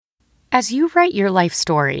As you write your life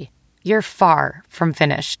story, you're far from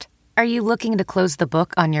finished. Are you looking to close the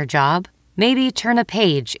book on your job? Maybe turn a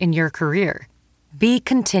page in your career? Be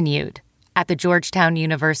continued at the Georgetown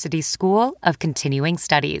University School of Continuing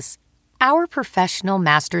Studies. Our professional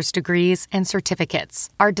master's degrees and certificates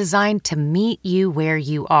are designed to meet you where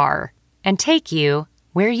you are and take you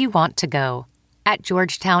where you want to go. At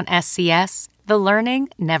Georgetown SCS, the learning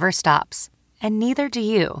never stops, and neither do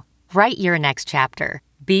you. Write your next chapter.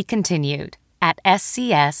 Be continued at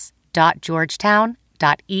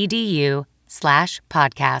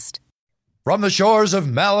scs.georgetown.edu/podcast. From the shores of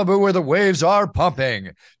Malibu where the waves are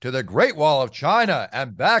pumping, to the Great Wall of China,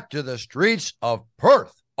 and back to the streets of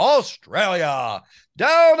Perth, Australia,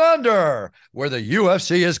 down under, where the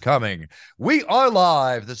UFC is coming. We are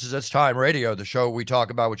live. This is It's Time Radio, the show we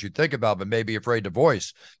talk about what you think about but may be afraid to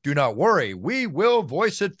voice. Do not worry, we will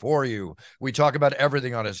voice it for you. We talk about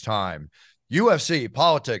everything on It's Time. UFC,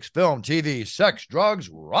 politics, film, TV, sex, drugs,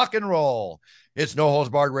 rock and roll. It's No Holds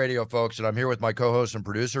Barred Radio, folks, and I'm here with my co-host and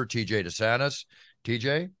producer, TJ DeSantis.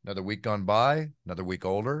 TJ, another week gone by, another week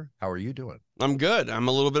older. How are you doing? I'm good. I'm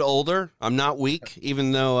a little bit older. I'm not weak,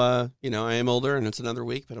 even though, I am older and it's another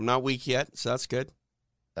week, but I'm not weak yet, so that's good.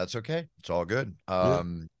 That's okay. It's all good.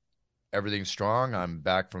 Everything's strong. I'm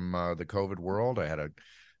back from the COVID world. I had a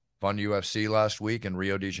fun UFC last week in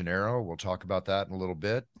Rio de Janeiro. We'll talk about that in a little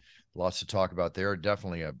bit. Lots to talk about there.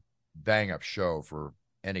 Definitely a bang-up show for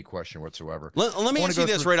any question whatsoever. Let me ask you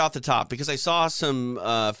this right off the top, because I saw some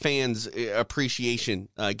fans' appreciation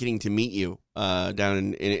getting to meet you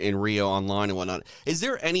down in Rio online and whatnot. Is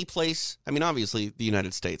there any place, I mean, obviously the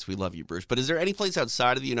United States, we love you, Bruce, but is there any place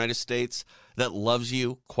outside of the United States that loves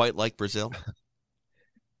you quite like Brazil?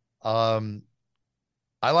 I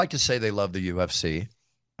like to say they love the UFC.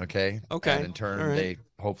 Okay. And in turn, they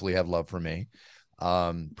hopefully have love for me.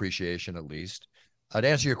 Appreciation at least. To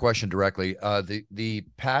answer your question directly, the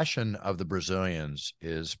passion of the Brazilians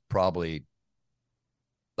is probably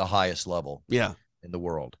the highest level in the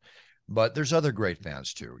world. But there's other great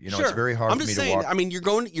fans too. You know, It's very hard for me to walk. I mean, you're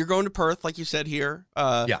going to Perth, like you said here.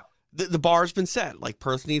 The bar's been set. Like,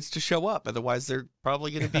 Perth needs to show up. Otherwise, they're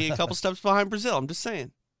probably going to be a couple steps behind Brazil. I'm just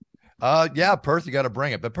saying. Perth, you got to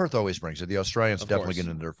bring it, but Perth always brings it. The Australians definitely get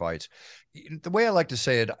into their fights. The way I like to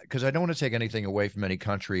say it, because I don't want to take anything away from any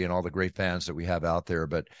country and all the great fans that we have out there,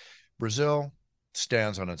 but Brazil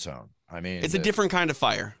stands on its own. I mean, it's a different kind of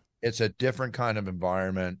fire. It's a different kind of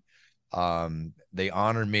environment. They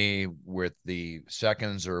honor me with the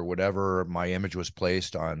seconds or whatever my image was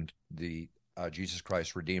placed on the Jesus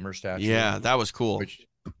Christ Redeemer statue. Yeah, that was cool.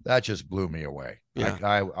 That just blew me away. Yeah.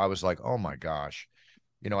 I was like, oh my gosh.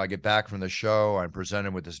 You know, I get back from the show, I'm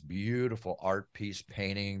presented with this beautiful art piece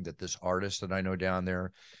painting that this artist that I know down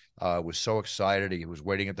there was so excited. He was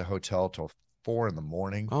waiting at the hotel till 4 a.m.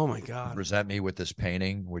 Oh my God. To present me with this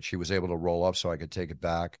painting, which he was able to roll up so I could take it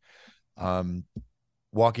back.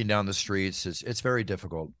 Walking down the streets, it's very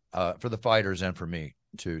difficult for the fighters and for me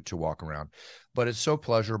to walk around, but it's so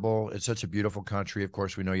pleasurable. It's such a beautiful country. Of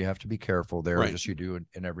course, we know you have to be careful there, just you do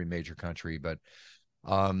in every major country, but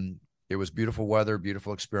it was beautiful weather,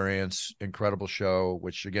 beautiful experience, incredible show,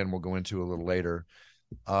 which again, we'll go into a little later.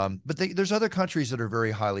 But there's other countries that are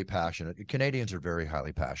very highly passionate. Canadians are very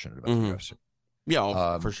highly passionate about the UFC.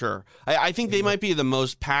 Yeah, for sure. I think they might be the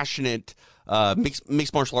most passionate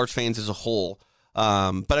mixed martial arts fans as a whole.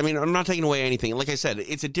 But I mean, I'm not taking away anything. Like I said,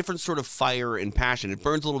 it's a different sort of fire and passion. It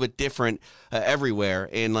burns a little bit different everywhere.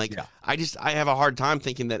 And I have a hard time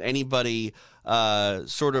thinking that anybody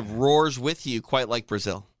sort of roars with you quite like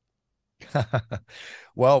Brazil.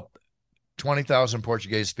 Well, 20,000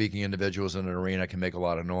 Portuguese-speaking individuals in an arena can make a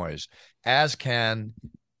lot of noise, as can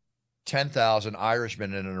 10,000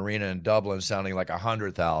 Irishmen in an arena in Dublin sounding like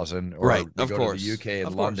 100,000. Or right, of go course. To the UK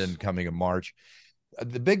and London coming in March.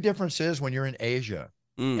 The big difference is when you're in Asia,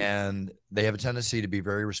 and they have a tendency to be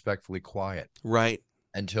very respectfully quiet, right,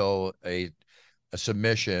 until a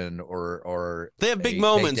submission or they have big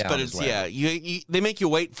moments, but it's they make you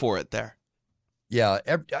wait for it there. Yeah,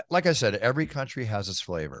 like I said, every country has its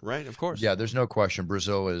flavor. Right, of course. Yeah, there's no question.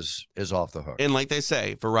 Brazil is off the hook. And like they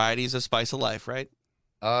say, variety is a spice of life, right?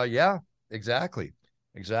 Yeah, exactly.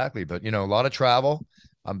 But, a lot of travel.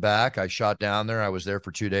 I'm back. I shot down there. I was there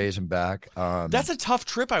for 2 days and back. That's a tough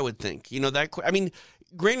trip, I would think.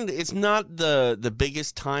 Granted, it's not the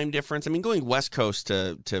biggest time difference. I mean, going West Coast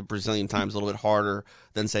to Brazilian time is a little bit harder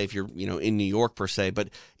than, say, if you're, in New York per se. But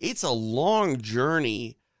it's a long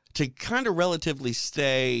journey to kind of relatively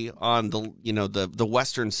stay on the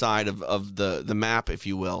western side of the map, if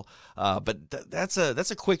you will. But that's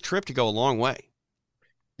a quick trip to go a long way.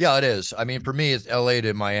 Yeah, it is. I mean, for me, it's LA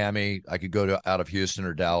to Miami. I could go to out of Houston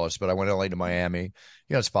or Dallas, but I went LA to Miami.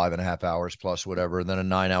 You know, it's 5.5 hours plus whatever, and then a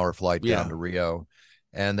 9 hour flight down Yeah. to Rio.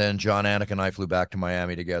 And then John Anik and I flew back to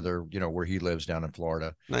Miami together, you know, where he lives down in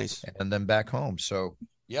Florida, Nice. and then back home. So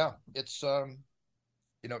yeah, it's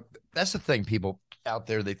you know, that's the thing. People out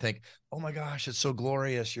there, they think, oh my gosh, it's so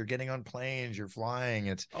glorious. You're getting on planes, you're flying.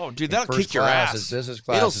 It's Oh, dude, in that'll first kick your class, ass. it's business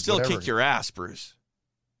class. It'll it's still whatever. kick your ass, Bruce.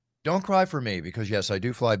 Don't cry for me, because yes, I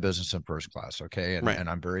do fly business in first class. Okay. And, Right. and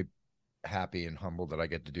I'm very happy and humbled that I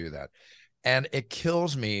get to do that. And it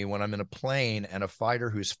kills me when I'm in a plane and a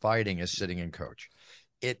fighter who's fighting is sitting in coach.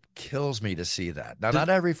 It kills me to see that. Now, not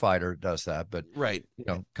every fighter does that, but Right. you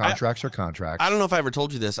know, contracts are contracts. I don't know if I ever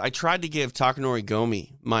told you this. I tried to give Takanori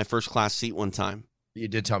Gomi my first class seat one time. You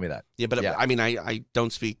did tell me that. Yeah, but Yeah. I mean, I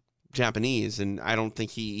don't speak Japanese, and I don't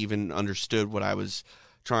think he even understood what I was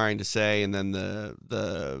trying to say. And then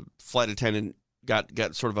the flight attendant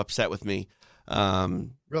got sort of upset with me.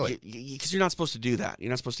 Really? Because you're not supposed to do that.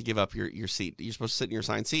 You're not supposed to give up your seat. You're supposed to sit in your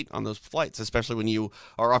assigned seat on those flights, especially when you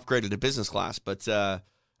are upgraded to business class. But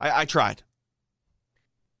I tried.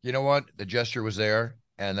 You know what? The gesture was there,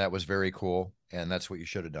 and that was very cool. And that's what you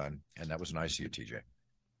should have done. And that was nice of you, TJ.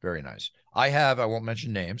 Very nice. I won't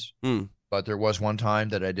mention names, but there was one time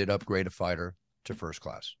that I did upgrade a fighter to first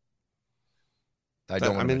class. I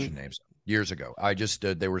don't want to mention names. Years ago, I just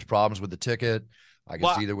there was problems with the ticket. I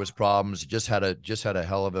could see there was problems. Just had a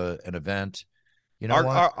hell of an event. You know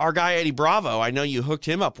our guy Eddie Bravo. I know you hooked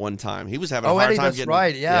him up one time. He was having a hard Eddie, time that's getting.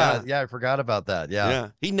 right. Yeah, I forgot about that. Yeah.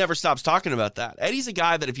 He never stops talking about that. Eddie's a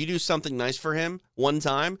guy that if you do something nice for him one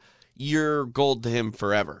time, you're gold to him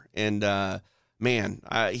forever. And man,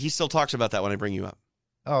 he still talks about that when I bring you up.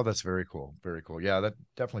 Oh, that's very cool. Very cool. Yeah, that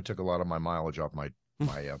definitely took a lot of my mileage off my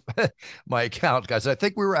my account, guys. I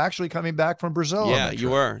think we were actually coming back from Brazil. Yeah, you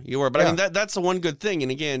were. But yeah. I mean, that's the one good thing.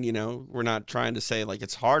 And again, you know, we're not trying to say like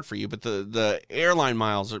it's hard for you, but the airline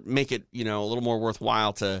miles make it, you know, a little more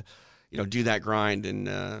worthwhile to, you know, do that grind. And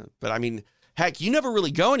but I mean, heck, you never really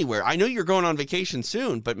go anywhere. I know you're going on vacation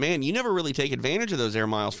soon, but man, you never really take advantage of those air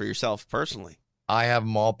miles for yourself personally. I have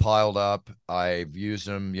them all piled up. I've used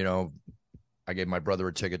them, you know. I gave my brother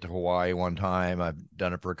a ticket to Hawaii one time. I've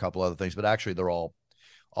done it for a couple other things, but actually they're all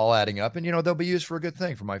adding up, and you know, they'll be used for a good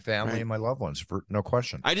thing for my family and my loved ones, for no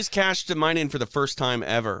question. I just cashed mine in for the first time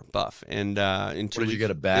ever, Buff, and in 2 weeks. Did you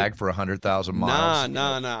get a bag for 100,000 miles?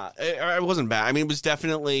 Nah. It wasn't bad. I mean, it was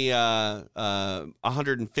definitely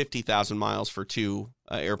 150,000 miles for 2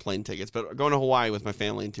 airplane tickets, but going to Hawaii with my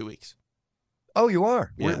family in 2 weeks. Oh, you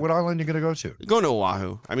are? Yeah. What island are you going to go to? Going to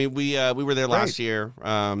Oahu. I mean, we were there last year.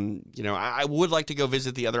 You know, I would like to go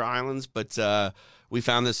visit the other islands, but we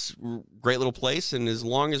found this great little place, and as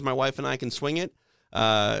long as my wife and I can swing it,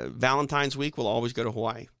 Valentine's week we'll always go to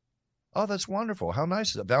Hawaii. Oh, that's wonderful. How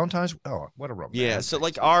nice is it? Valentine's? Oh, what a romantic. Yeah, so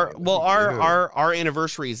like our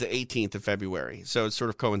anniversary is the 18th of February, so it sort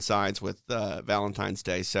of coincides with Valentine's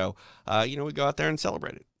Day. So you know, we go out there and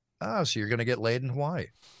celebrate it. Oh, so you're going to get laid in Hawaii?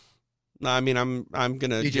 No, I mean, I'm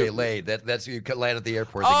gonna DJ laid. That's you could land at the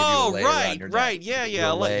airport. Oh, they give you a lay around your neck.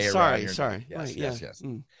 Yeah. Sorry. Yes.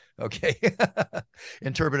 Okay.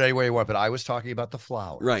 Interpret any way you want, but I was talking about the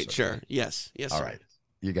flowers. Right. Okay? Sure. Yes. All sir. right.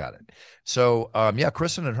 You got it. So, yeah,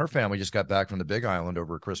 Kristen and her family just got back from the Big Island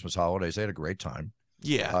over Christmas holidays. They had a great time.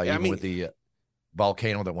 Yeah. I mean, with the the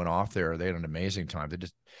volcano that went off there, they had an amazing time.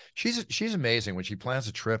 She's amazing when she plans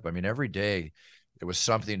a trip. I mean, every day it was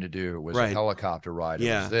something to do. It was a helicopter ride.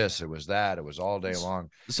 It was this, it was that. It was all day long.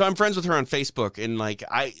 So I'm friends with her on Facebook, and like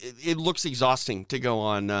it looks exhausting to go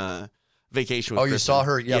on vacation with Kristen. You saw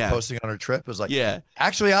her posting on her trip? It was like,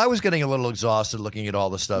 actually, I was getting a little exhausted looking at all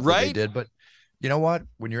the stuff that they did, but you know what?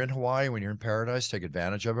 When you're in Hawaii, when you're in paradise, take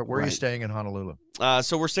advantage of it. Where are you staying in Honolulu?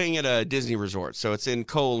 So we're staying at a Disney resort. So it's in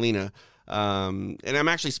Ko'olina. And I'm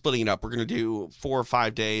actually splitting it up. We're going to do 4 or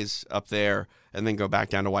 5 days up there and then go back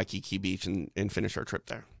down to Waikiki Beach and finish our trip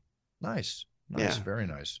there. Nice. Very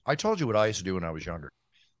nice. I told you what I used to do when I was younger.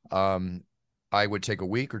 I would take a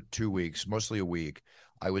week or 2 weeks, mostly a week.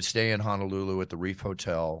 I would stay in Honolulu at the Reef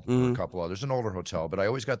Hotel or a couple others, an older hotel, but I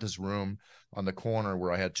always got this room on the corner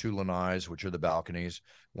where I had 2 lanais, which are the balconies,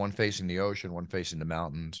 one facing the ocean, one facing the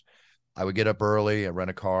mountains. I would get up early, I'd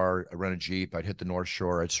rent a car, I'd rent a Jeep, I'd hit the North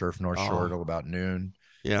Shore, I'd surf North Shore till about noon.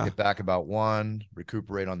 Yeah. Get back about 1,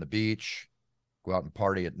 recuperate on the beach, go out and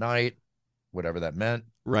party at night, whatever that meant.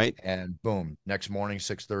 Right. And boom, next morning,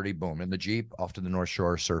 6:30, boom, in the Jeep, off to the North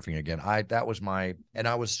Shore, surfing again. And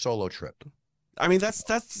I was solo trip. I mean, that's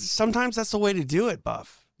sometimes that's the way to do it,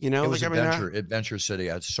 Buff. You know, It was like, Adventure City.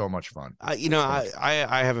 I had so much fun. I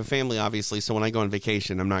have a family, obviously, so when I go on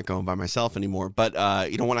vacation, I'm not going by myself anymore. But,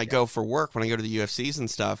 when I go for work, when I go to the UFCs and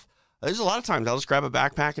stuff, there's a lot of times I'll just grab a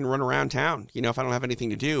backpack and run around town, if I don't have anything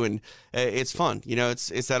to do. And it's fun.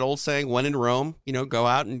 It's that old saying, when in Rome, go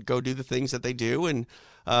out and go do the things that they do, and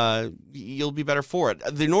you'll be better for it.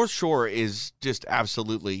 The North Shore is just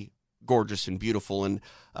absolutely gorgeous and beautiful. And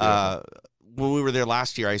when we were there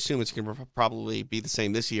last year, I assume it's going to probably be the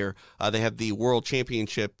same this year. They had the World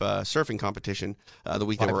Championship surfing competition the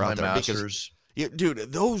week they were out there. Masters. Dude,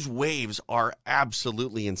 those waves are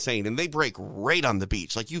absolutely insane, and they break right on the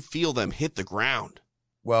beach. Like, you feel them hit the ground.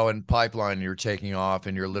 Well, in Pipeline, you're taking off,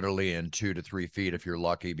 and you're literally in 2 to 3 feet if you're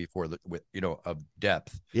lucky of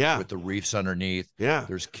depth. Yeah, with the reefs underneath. Yeah,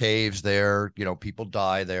 there's caves there. People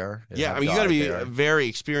die there. You got to be very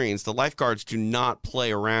experienced. The lifeguards do not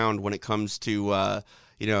play around when it comes to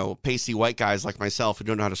pasty white guys like myself who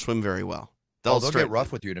don't know how to swim very well. They'll get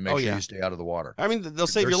rough with you to make sure you stay out of the water. I mean, they'll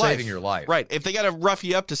save They're your life. Saving your life. Right. If they got to rough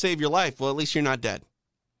you up to save your life, well, at least you're not dead.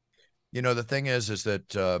 The thing is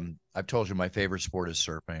that I've told you my favorite sport is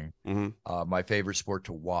surfing. Mm-hmm. My favorite sport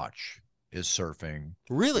to watch is surfing.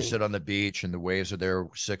 Really? You sit on the beach and the waves are there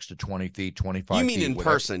 6 to 20 feet, 25 feet. You mean in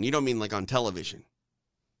person? You don't mean like on television?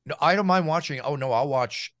 No, I don't mind watching. Oh, no, I'll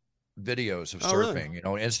watch videos of surfing.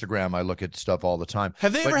 Really? Instagram, I look at stuff all the time.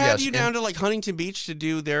 Have they ever had you down to like Huntington Beach to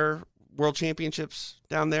do their World Championships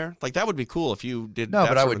down there? Like, that would be cool if you did. No,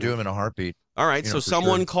 but I would do them in a heartbeat. All right, so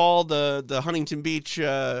someone call the Huntington Beach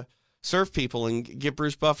surf people and get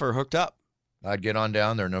Bruce Buffer hooked up. I'd get on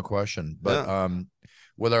down there, no question. But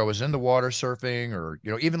whether I was in the water surfing or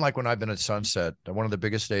even like when I've been at Sunset, one of the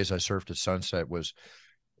biggest days I surfed at Sunset was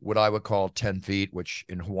what I would call 10 feet, which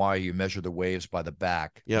in Hawaii you measure the waves by the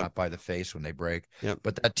back, not by the face when they break. Yep.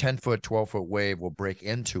 But that 10-foot, 12-foot wave will break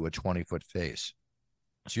into a 20-foot face.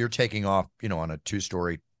 So you're taking off, on a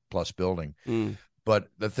 2-story plus building. Mm. But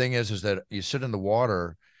the thing is that you sit in the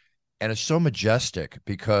water and it's so majestic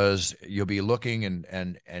because you'll be looking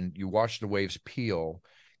and you watch the waves peel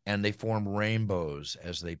and they form rainbows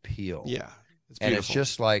as they peel. Yeah. And it's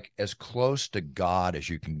just like as close to God as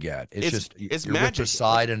you can get. It's you're magic. With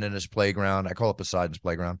Poseidon in his playground. I call it Poseidon's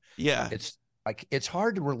playground. Yeah. It's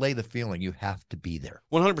hard to relay the feeling. You have to be there.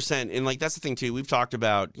 100%. And like, that's the thing too. We've talked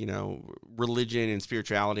about, religion and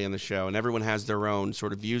spirituality on the show, and everyone has their own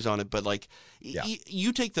sort of views on it. But like,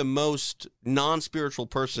 you take the most non-spiritual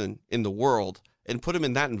person in the world and put them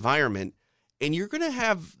in that environment, and you're going to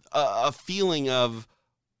have a feeling of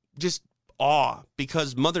just awe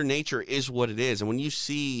because Mother Nature is what it is. And when you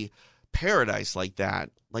see paradise like that,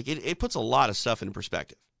 like it puts a lot of stuff into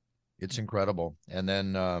perspective. It's incredible. And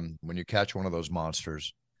then when you catch one of those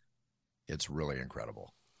monsters, it's really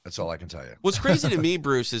incredible. That's all I can tell you. What's crazy to me,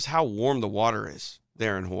 Bruce, is how warm the water is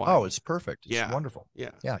there in Hawaii. Oh, it's perfect. It's wonderful. Yeah.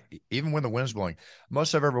 Yeah. Even when the wind's blowing.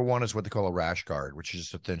 Most I've ever worn is what they call a rash guard, which is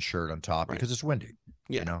just a thin shirt on top because it's windy.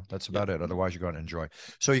 Yeah. That's about it. Otherwise, you're going to enjoy.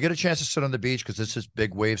 So you get a chance to sit on the beach because this is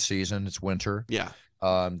big wave season. It's winter. Yeah.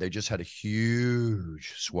 They just had a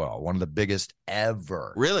huge swell, one of the biggest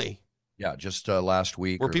ever. Really? Yeah, just last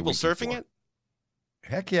week. Were people surfing it?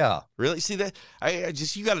 Heck yeah. Really? See that?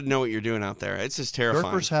 You got to know what you're doing out there. It's just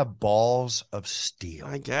terrifying. Surfers have balls of steel.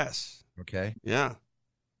 I guess. Okay. Yeah.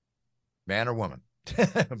 Man or woman.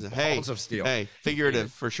 Balls of steel. Hey,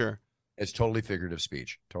 figurative for sure. It's totally figurative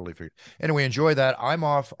speech. Totally figurative. Anyway, enjoy that. I'm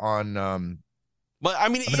off on. But I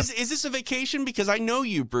mean, is this a vacation? Because I know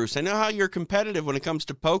you, Bruce. I know how you're competitive when it comes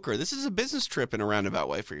to poker. This is a business trip in a roundabout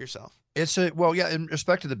way for yourself. It's in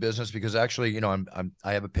respect to the business, because actually,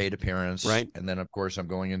 I have a paid appearance, right? And then of course I'm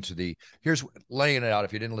going into here's laying it out.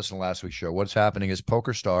 If you didn't listen to last week's show, what's happening is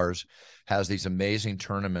Poker Stars has these amazing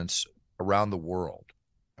tournaments around the world.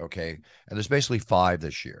 Okay, and there's basically 5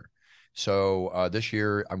 this year. So this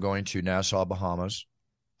year I'm going to Nassau, Bahamas.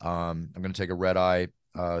 I'm going to take a red eye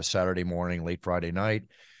Saturday morning, late Friday night,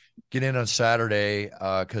 get in on Saturday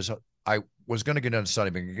because I was going to get in on Sunday,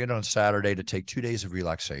 but I'm going to get in on Saturday to take 2 days of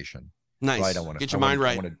relaxation. Nice. Right? I want to get your mind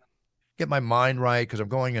right. I want to get my mind right because I'm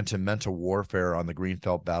going into mental warfare on the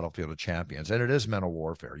Greenfeld Battlefield of Champions, and it is mental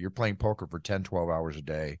warfare. You're playing poker for 10, 12 hours a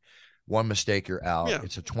day. One mistake, you're out. Yeah.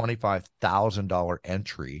 It's a $25,000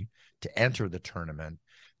 entry to enter the tournament,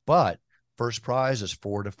 but first prize is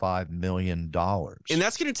 $4 to $5 million. And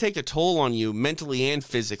that's going to take a toll on you mentally and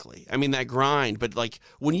physically. I mean, that grind. But like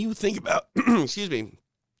when you think about, excuse me,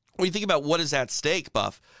 when you think about what is at stake,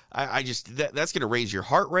 Buff, I just that's going to raise your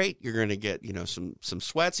heart rate. You're going to get some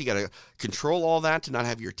sweats. You got to control all that to not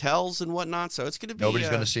have your tells and whatnot. So it's going to be nobody's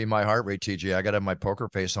going to see my heart rate, TJ. I got to have my poker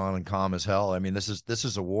face on and calm as hell. I mean, this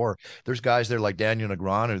is a war. There's guys there like Daniel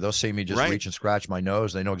Negreanu. They'll see me just reach and scratch my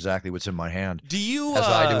nose. They know exactly what's in my hand. Do you? As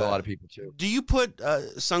I do, a lot of people too. Do you put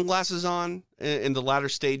sunglasses on in the latter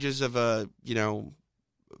stages of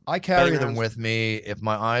I carry them with me if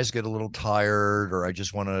my eyes get a little tired or I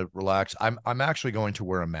just want to relax. I'm actually going to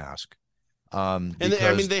wear a mask. And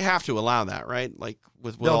they have to allow that, right? Like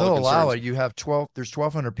with all they'll the allow it. You have 12. There's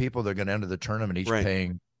 1,200 people that are going to enter the tournament, each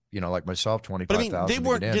paying, like myself, $25,000. They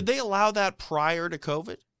weren't. Did they allow that prior to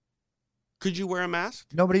COVID? Could you wear a mask?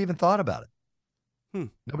 Nobody even thought about it.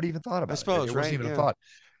 Nobody even thought about it. I suppose, it wasn't even a thought.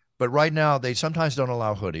 But right now, they sometimes don't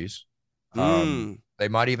allow hoodies. They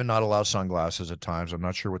might even not allow sunglasses at times. I'm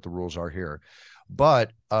not sure what the rules are here.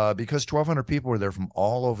 But because 1,200 people are there from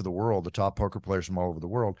all over the world, the top poker players from all over the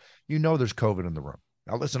world, there's COVID in the room.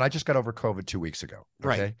 Now, listen, I just got over COVID 2 weeks ago.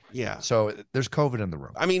 Okay? Right. Yeah. So there's COVID in the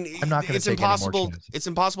room. I mean, I'm not going to take impossible. any more chances. It's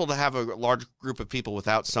impossible to have a large group of people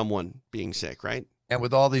without someone being sick, right? And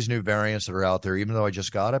with all these new variants that are out there, even though I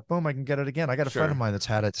just got it, boom, I can get it again. I got a friend of mine that's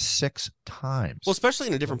had it 6 times. Well, especially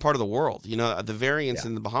in a different part of the world. The variants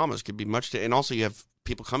in the Bahamas could be and also you have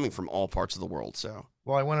people coming from all parts of the world. So,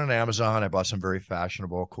 well, I went on Amazon. I bought some very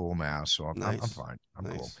fashionable, cool masks. So I'm fine. I'm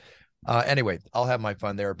cool. Anyway, I'll have my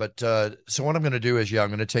fun there. But so what I'm going to do is, I'm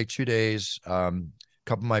going to take 2 days. A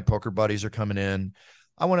couple of my poker buddies are coming in.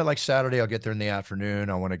 I want to, like Saturday, I'll get there in the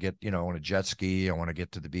afternoon. I want to get, I want to jet ski. I want to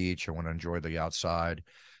get to the beach. I want to enjoy the outside.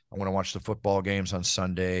 I want to watch the football games on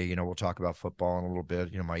Sunday. We'll talk about football in a little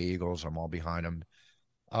bit. My Eagles, I'm all behind them.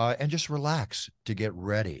 And just relax to get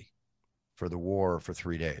ready for the war for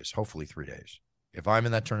 3 days, hopefully 3 days. If I'm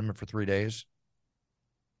in that tournament for 3 days,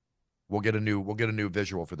 we'll get a new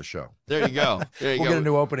visual for the show. There you go. We'll get a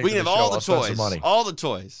new opening. We can have all the toys. All the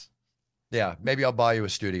toys. Yeah, maybe I'll buy you a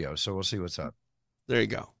studio. So we'll see what's up. There you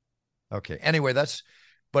go. Okay. Anyway, it's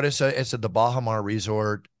at the Baha Mar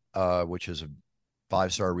Resort, which is a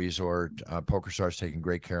 5-star resort. PokerStar's taking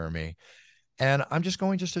great care of me, and I'm just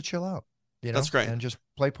going to chill out. That's great, and just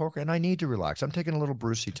play poker. And I need to relax. I'm taking a little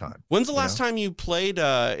Brucey time. When's the last time you played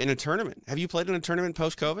in a tournament? Have you played in a tournament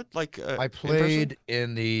post COVID? I played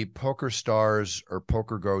in the PokerStars or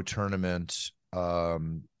PokerGo tournament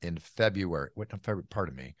in February.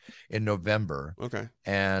 Pardon me, in November. Okay,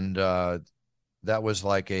 and that was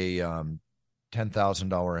like a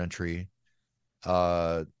 $10,000 entry.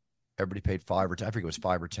 Everybody paid $5 or $10. I think it was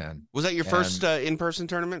 $5 or $10. Was that your first in-person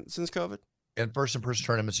tournament since COVID? In-person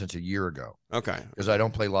tournament since a year ago. Okay. Because I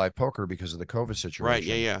don't play live poker because of the COVID situation. Right.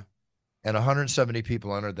 Yeah. And 170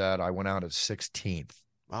 people entered that. I went out at 16th.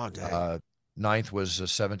 Oh, dang. Ninth was a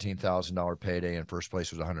 $17,000 payday, and first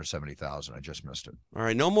place was $170,000. I just missed it. All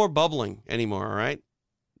right. No more bubbling anymore. All right.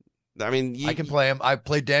 I mean, I can play him. I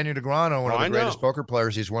played Daniel Negreanu, one of the greatest poker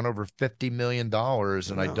players. He's won over $50 million,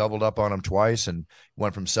 and I doubled up on him twice and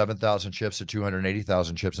went from 7,000 chips to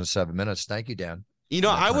 280,000 chips in 7 minutes. Thank you, Dan.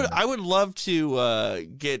 I would love to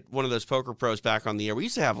get one of those poker pros back on the air. We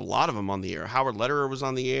used to have a lot of them on the air. Howard Lederer was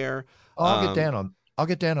on the air. I'll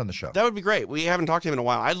get Dan on the show. That would be great. We haven't talked to him in a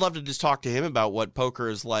while. I'd love to just talk to him about what poker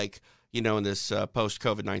is like, in this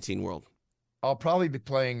post-COVID-19 world. I'll probably be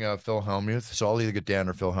playing Phil Hellmuth, so I'll either get Dan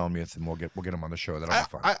or Phil Hellmuth, and we'll get him on the show. That'll be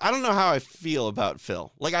fun. I don't know how I feel about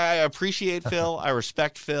Phil. Like, I appreciate Phil, I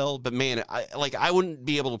respect Phil, but man, I wouldn't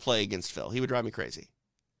be able to play against Phil. He would drive me crazy.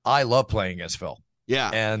 I love playing against Phil.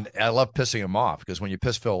 Yeah, and I love pissing him off, because when you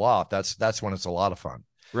piss Phil off, that's when it's a lot of fun.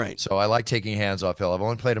 Right. So I like taking hands off Phil. I've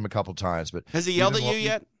only played him a couple times, but has he yelled at you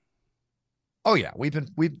yet? Oh yeah, we've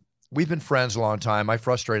been friends a long time. I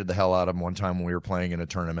frustrated the hell out of him one time when we were playing in a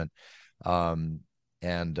tournament. I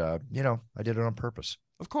did it on purpose.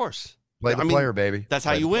 Of course. Play the player, baby. That's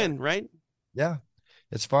how you win, right? Yeah.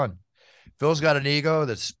 It's fun. Phil's got an ego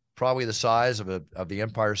that's probably the size of the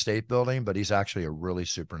Empire State Building, but he's actually a really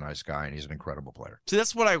super nice guy, and he's an incredible player. See,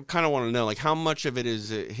 that's what I kind of want to know. Like, how much of it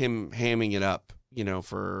is him hamming it up,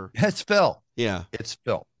 for... It's Phil. Yeah. It's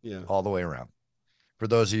Phil. Yeah. All the way around. For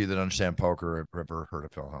those of you that understand poker, have ever heard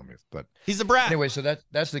of Phil Hellmuth, but he's a brat. Anyway, so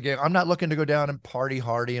that's the game. I'm not looking to go down and party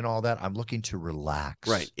hardy and all that. I'm looking to relax.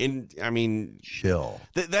 Right. And I mean, chill.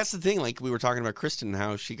 That's the thing. Like, we were talking about Kristen,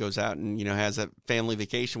 how she goes out and, has that family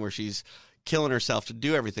vacation where she's killing herself to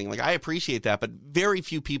do everything. Like, I appreciate that, but very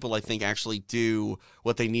few people, I think, actually do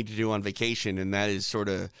what they need to do on vacation. And that is sort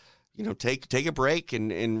of, take a break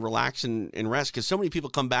and relax and rest. Because so many people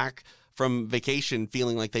come back from vacation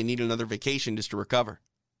feeling like they need another vacation just to recover.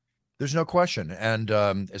 There's no question. And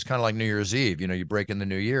it's kind of like New Year's Eve. You know, you break in the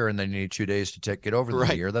new year and then you need 2 days to get over the Right.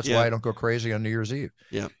 new year. That's Yeah. why I don't go crazy on New Year's Eve.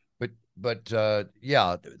 Yeah. But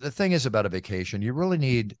yeah, the thing is about a vacation, you really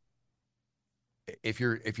need, if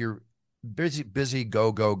you're busy, go,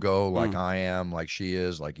 like I am, like she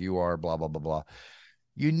is, like you are, blah, blah, blah, blah.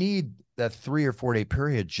 You need that 3 or 4 day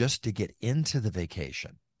period just to get into the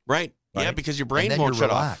vacation. Right. Yeah, Right? because your And brain then won't you're shut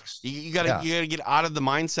off. relaxed. You gotta Yeah. you gotta get out of the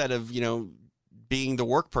mindset of, being the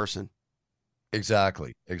work person.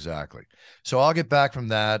 Exactly. So I'll get back from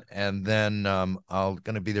that, and then I'll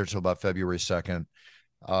going to be there till about February 2nd.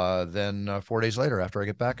 Then 4 days later, after I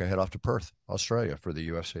get back, I head off to Perth, Australia for the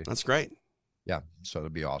UFC. That's great. Yeah, so it'll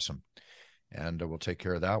be awesome. And we'll take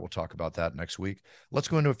care of that. We'll talk about that next week. Let's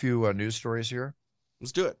go into a few news stories here.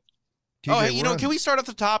 Let's do it. TJ, Hey, can we start at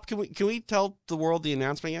the top? Can we tell the world the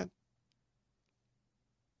announcement yet?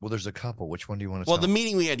 Well, there's a couple. Which one do you want to Well, tell? the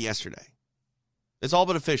meeting we had yesterday. It's all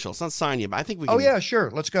but official. It's not signed yet, but I think we can. Oh, yeah,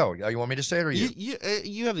 sure. Let's go. You want me to say it or you?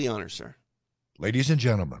 You have the honor, sir. Ladies and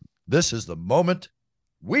gentlemen, this is the moment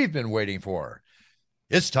we've been waiting for.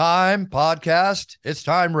 It's time, podcast. It's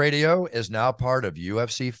time, radio is now part of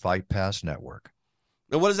UFC Fight Pass Network.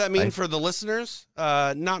 And what does that mean for the listeners?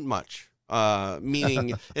 Not much.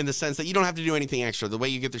 Meaning in the sense that you don't have to do anything extra. The way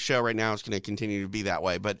you get the show right now is going to continue to be that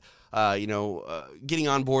way. But, getting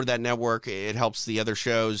on board that network, it helps the other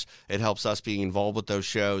shows. It helps us being involved with those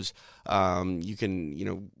shows. You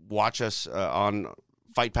can, watch us on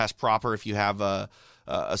Fight Pass proper if you have a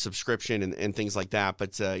subscription and things like that.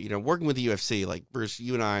 But, working with the UFC, like Bruce,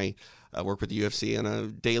 you and I work with the UFC on a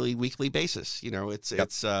daily, weekly basis.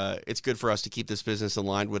 It's good for us to keep this business in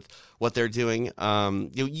line with what they're doing.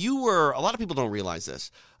 You were, a lot of people don't realize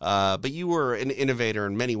this, but you were an innovator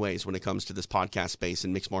in many ways when it comes to this podcast space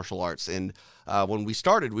and mixed martial arts. And when we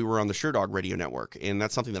started, we were on the SureDog Radio Network, and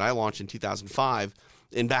that's something that I launched in 2005.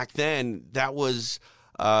 And back then, that was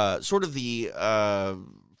sort of the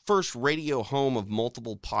first radio home of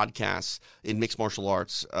multiple podcasts in mixed martial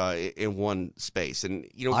arts in one space. And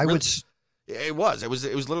it was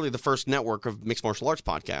literally the first network of mixed martial arts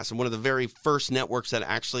podcasts, and one of the very first networks that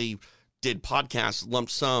actually did podcasts lump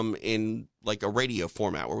sum in like a radio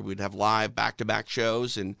format where we'd have live back-to-back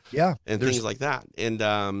shows and things like that.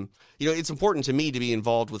 And it's important to me to be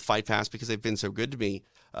involved with Fight Pass because they've been so good to me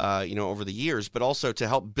over the years, but also to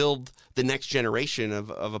help build the next generation of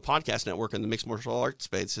a podcast network in the mixed martial arts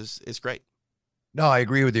space is great. No, I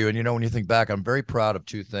agree with you. And, when you think back, I'm very proud of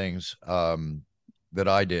two things that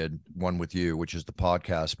I did, one with you, which is the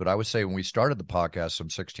podcast. But I would say when we started the podcast some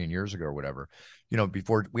 16 years ago or whatever,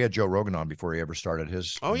 before we had Joe Rogan on before he ever started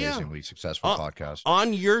his amazingly successful podcast.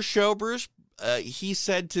 On your show, Bruce, he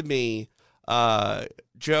said to me,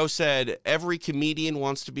 Joe said, every comedian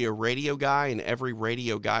wants to be a radio guy and every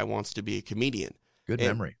radio guy wants to be a comedian. Good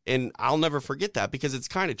memory. And I'll never forget that because it's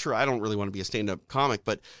kind of true. I don't really want to be a stand-up comic,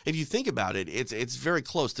 but if you think about it, it's very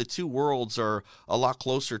close. The two worlds are a lot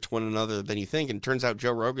closer to one another than you think. And it turns out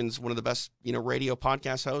Joe Rogan's one of the best, radio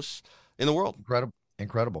podcast hosts in the world.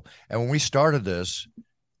 Incredible. And when we started this,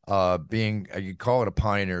 you call it a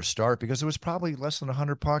pioneer start because there was probably less than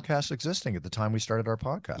 100 podcasts existing at the time we started our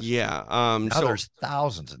podcast. Yeah. Now there's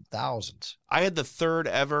thousands and thousands. I had the third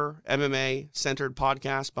ever MMA centered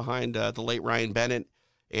podcast behind the late Ryan Bennett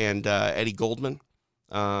and Eddie Goldman.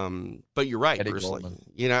 But you're right, Eddie Bruce.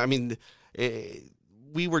 Goldman.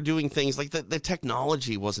 We were doing things like the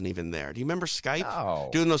technology wasn't even there. Do you remember Skype? No.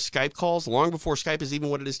 Doing those Skype calls long before Skype is even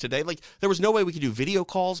what it is today. Like there was no way we could do video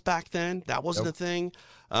calls back then. That wasn't a thing.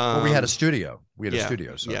 Well, we had a studio. A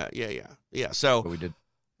studio. So. Yeah. So we did.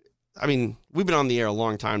 I mean, we've been on the air a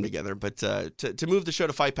long time together, but to move the show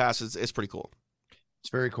to Fight Pass is pretty cool. It's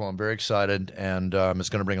very cool. I'm very excited, and it's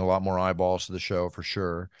going to bring a lot more eyeballs to the show for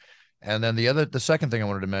sure. And then the second thing I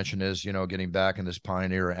wanted to mention is, getting back in this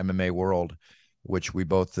pioneer MMA world, which we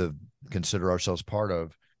both consider ourselves part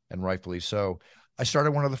of, and rightfully so. I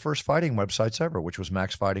started one of the first fighting websites ever, which was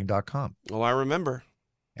maxfighting.com. Oh, I remember.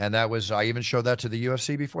 And I even showed that to the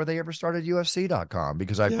UFC before they ever started UFC.com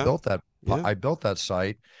because I built that. Yeah. I built that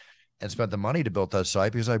site and spent the money to build that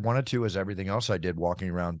site because I wanted to, as everything else I did walking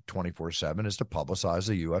around 24/7, is to publicize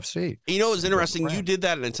the UFC. It was interesting. You did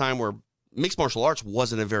that at a time where mixed martial arts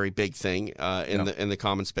wasn't a very big thing in the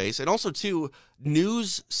common space. And also, too,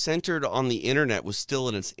 news centered on the internet was still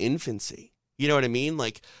in its infancy. You know what I mean?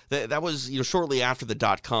 Like that was, shortly after the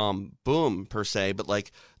 .com boom per se, but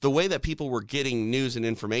like the way that people were getting news and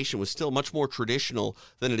information was still much more traditional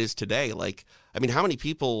than it is today. Like, I mean, how many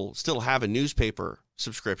people still have a newspaper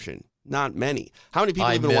subscription? Not many. How many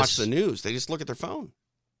people even watch the news? They just look at their phone.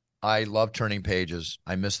 I love turning pages.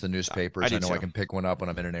 I miss the newspapers. I I do know I too. can pick one up when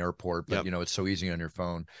I'm in an airport, but Yep. it's so easy on your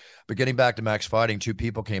phone. But getting back to Max Fighting, two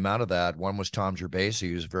people came out of that. One was Tom Gerbasi,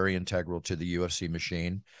 who's very integral to the UFC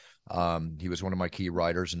machine. He was one of my key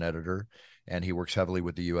writers and editor, and he works heavily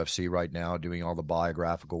with the UFC right now, doing all the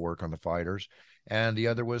biographical work on the fighters. And the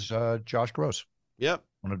other was Josh Gross. Yep.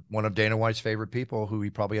 One of Dana White's favorite people, who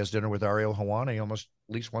he probably has dinner with Ariel Helwani almost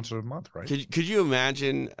at least once a month, right? Could you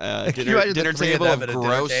imagine you dinner imagine the three of table them of at a dinner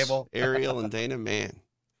gross table? Ariel and Dana? Man,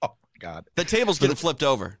 Oh my God, that table's getting flipped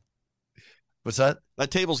over. what's that?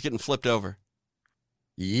 That table's getting flipped over.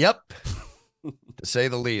 Yep, to say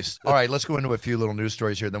the least. All right, let's go into a few little news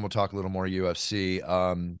stories here. Then we'll talk a little more UFC.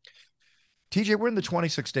 TJ, we're in the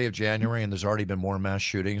 26th day of January, and there's already been more mass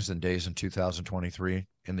shootings than days in 2023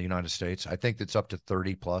 in the United States. I think it's up to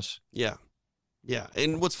 30 plus. Yeah. Yeah.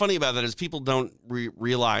 And what's funny about that is people don't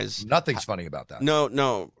realize. Nothing's funny about that.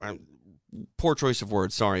 No. Poor choice of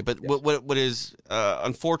words. Sorry. But Yeah. what is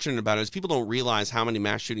unfortunate about it is people don't realize how many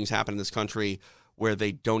mass shootings happen in this country where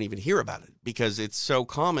they don't even hear about it, because it's so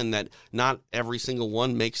common that not every single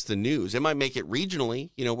one makes the news. It might make it regionally,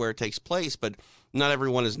 where it takes place, but not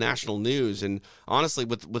everyone is national news. And honestly,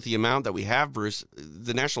 with the amount that we have, Bruce,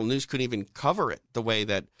 the national news couldn't even cover it the way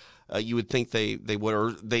that you would think they would,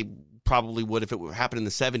 or they probably would if it happened in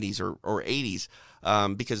the 70s or 80s,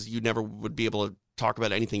 because you never would be able to talk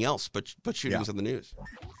about anything else but shootings on the news.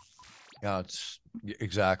 Yeah, it's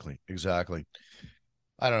exactly.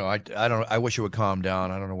 I don't know. I wish it would calm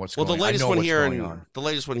down. I don't know what's going on. The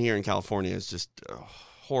latest one here in California is just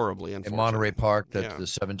horribly unfortunate. In Monterey Park, that Yeah. the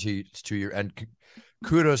 72-year, and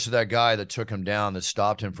kudos to that guy that took him down, that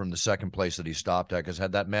stopped him from the second place that he stopped at, because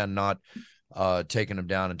had that man not taken him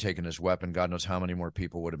down and taken his weapon, God knows how many more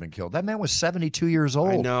people would have been killed. That man was 72 years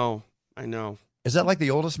old. I know. Is that like the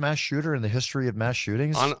oldest mass shooter in the history of mass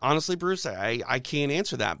shootings? Honestly, Bruce, I can't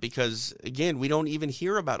answer that, because, again, we don't even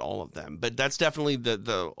hear about all of them. But that's definitely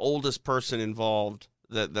the oldest person involved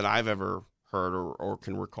that I've ever heard or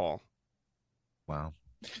can recall. Wow.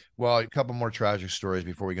 Well, a couple more tragic stories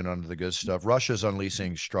before we get on to the good stuff. Russia's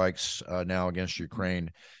unleashing strikes now against Ukraine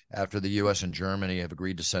after the U.S. and Germany have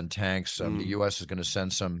agreed to send tanks. The U.S. is going to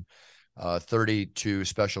send some 32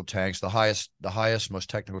 special tanks, the highest, most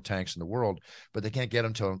technical tanks in the world, but they can't get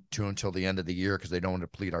them until the end of the year because they don't want to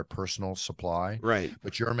deplete our personal supply. Right.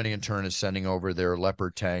 But Germany, in turn, is sending over their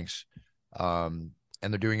Leopard tanks, and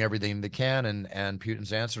they're doing everything they can. And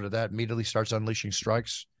Putin's answer to that immediately starts unleashing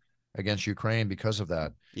strikes against Ukraine because of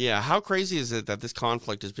that. Yeah. How crazy is it that this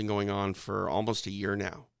conflict has been going on for almost a year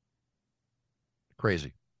now?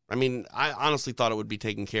 Crazy. I mean, I honestly thought it would be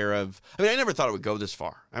taken care of. I mean, I never thought it would go this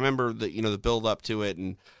far. I remember the build up to it,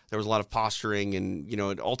 and there was a lot of posturing, and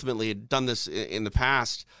it ultimately had done this in the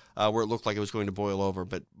past where it looked like it was going to boil over,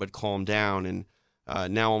 but calm down. And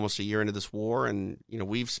now, almost a year into this war, and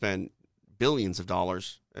we've spent billions of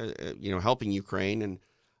dollars, helping Ukraine, and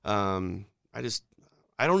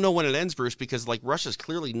I don't know when it ends, Bruce, because Russia's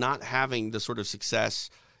clearly not having the sort of success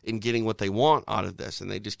in getting what they want out of this,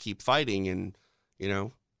 and they just keep fighting, and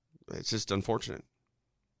it's just unfortunate.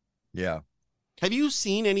 Yeah. Have you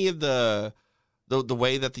seen any of the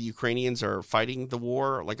way that the Ukrainians are fighting the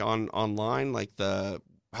war, online,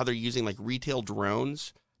 how they're using retail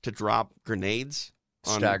drones to drop grenades?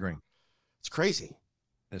 Staggering. It's crazy.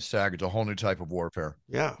 It's staggering. It's a whole new type of warfare.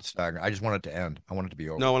 Yeah. It's staggering. I just want it to end. I want it to be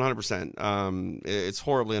over. No, 100%. It's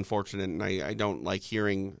horribly unfortunate, and I don't like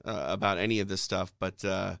hearing about any of this stuff, but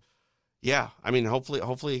yeah, I mean,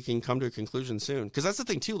 hopefully it can come to a conclusion soon. Because that's the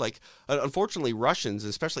thing too. Unfortunately, Russians,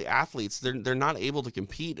 especially athletes, they're not able to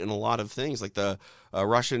compete in a lot of things. Like the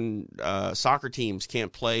Russian soccer teams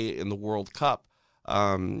can't play in the World Cup.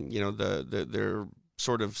 They're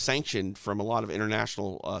sort of sanctioned from a lot of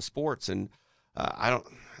international sports, and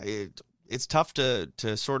it's tough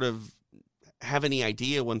to sort of have any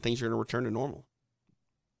idea when things are going to return to normal.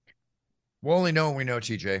 We'll only know when we know,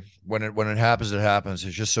 TJ. When it happens, it happens.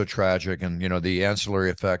 It's just so tragic, and the ancillary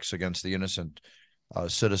effects against the innocent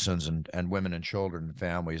citizens and women and children and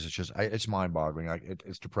families. It's just it's mind-boggling.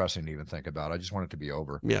 It's depressing to even think about. I just want it to be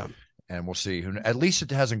over. Yeah, and we'll see. At least it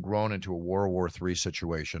hasn't grown into a World War III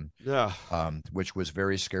situation. Yeah, which was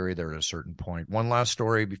very scary there at a certain point. One last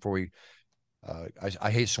story before we. I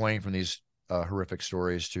hate swaying from these horrific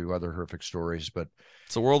stories to other horrific stories, but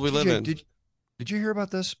it's the world we live in. Did you hear about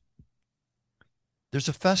this? There's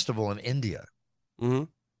a festival in India. Mm-hmm.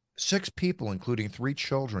 6 people, including 3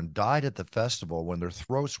 children, died at the festival when their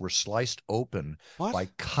throats were sliced open by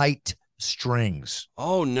kite strings.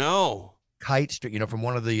 Oh no! From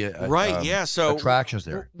one of the So attractions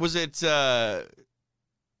there. Was it a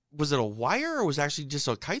wire, or was it actually just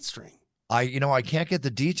a kite string? I can't get the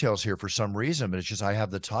details here for some reason, but it's just I have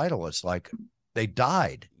the title. It's like they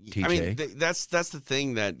died. TJ. I mean, that's the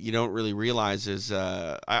thing that you don't really realize is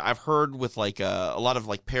I've heard with like a lot of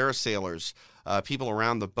like parasailers, people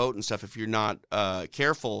around the boat and stuff. If you're not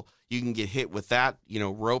careful, you can get hit with that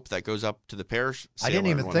rope that goes up to the parasailer. I didn't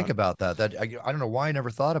even think about that. I don't know why I never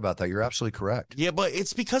thought about that. You're absolutely correct. Yeah, but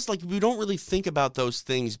it's because like we don't really think about those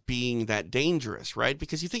things being that dangerous, right?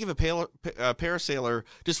 Because you think of a parasailer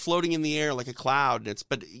just floating in the air like a cloud.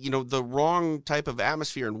 But the wrong type of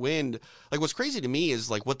atmosphere and wind. Like what's crazy to me is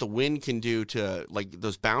like what the wind can do to like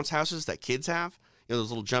those bounce houses that kids have. Those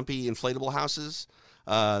little jumpy inflatable houses.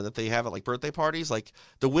 That they have at like birthday parties, like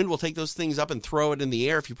the wind will take those things up and throw it in the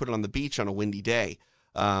air if you put it on the beach on a windy day.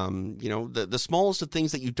 The smallest of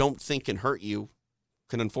things that you don't think can hurt you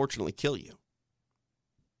can unfortunately kill you.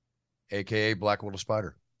 AKA black widow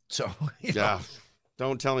spider. So yeah,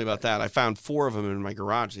 don't tell me about that. I found 4 of them in my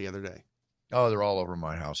garage the other day. Oh, they're all over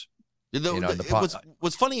my house.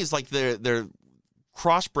 What's funny is like they're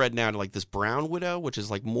crossbred now to like this brown widow, which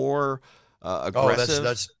is like more aggressive. Oh,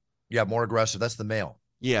 that's more aggressive. That's the male.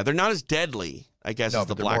 Yeah, they're not as deadly, I guess, as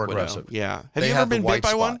the black widow. Aggressive. Yeah. Have you ever been bit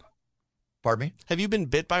by one? Pardon me? Have you been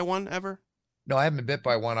bit by one ever? No, I haven't been bit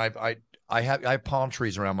by one. I have palm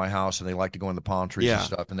trees around my house, and they like to go in the palm trees and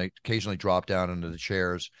stuff, and they occasionally drop down into the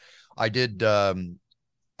chairs. I did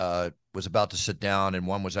was about to sit down, and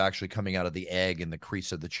one was actually coming out of the egg in the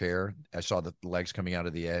crease of the chair. I saw the legs coming out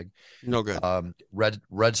of the egg. No good.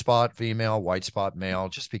 Red spot female, white spot male.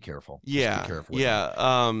 Just be careful. Yeah. Just be careful.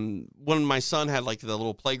 Yeah. When my son had like the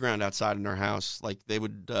little playground outside in our house, like they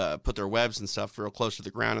would put their webs and stuff real close to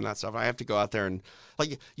the ground and that stuff. I have to go out there and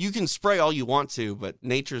like you can spray all you want to, but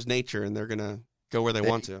nature's nature, and they're gonna go where they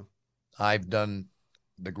want to. I've done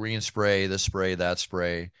the green spray, this spray, that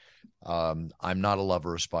spray. I'm not a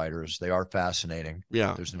lover of spiders. They are fascinating.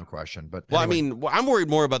 Yeah, there's no question. But well, anyway, I mean, I'm worried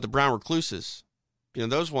more about the brown recluses.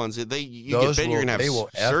 Those ones. You get bit, you're gonna have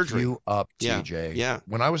surgery. F you up, yeah. TJ. Yeah.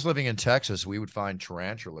 When I was living in Texas, we would find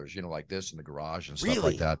tarantulas, like this in the garage and stuff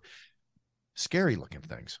like that. Scary looking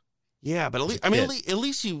things. Yeah, but at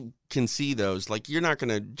least you can see those. Like you're not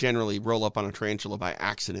gonna generally roll up on a tarantula by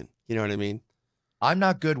accident. You know what I mean? I'm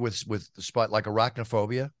not good with the spot like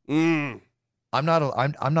arachnophobia. I'm not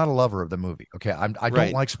a lover of the movie. Okay, I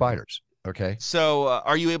don't like spiders. Okay. So,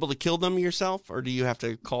 are you able to kill them yourself, or do you have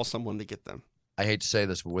to call someone to get them? I hate to say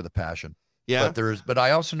this, but with a passion. Yeah. But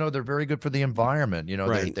I also know they're very good for the environment.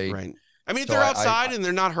 Right. I mean, if they're outside and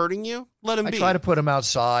they're not hurting you, let them be. I try to put them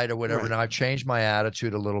outside or whatever. Right. And I've changed my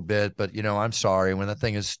attitude a little bit, but I'm sorry. When the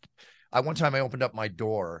thing is, one time I opened up my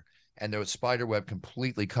door and there was spider web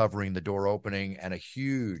completely covering the door opening, and a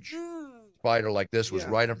huge spider like this was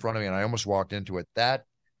right in front of me, and I almost walked into it.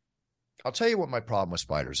 I'll tell you what my problem with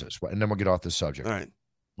spiders is, and then we'll get off this subject. All right.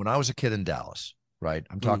 When I was a kid in Dallas, right?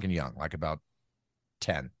 I'm talking young, like about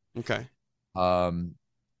 10. Okay. On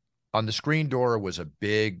the screen door was a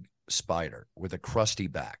big spider with a crusty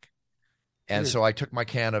back. And so I took my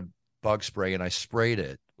can of bug spray and I sprayed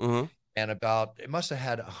it. Mm-hmm. And it must have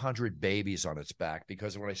had 100 babies on its back,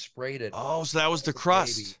 because when I sprayed it. Oh, so that was the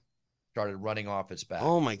crust. Started running off its back.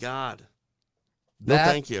 Oh my God. No,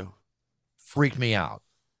 thank you. Freaked me out.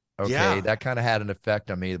 Okay. Yeah. That kind of had an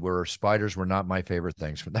effect on me, where spiders were not my favorite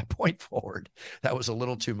things from that point forward. That was a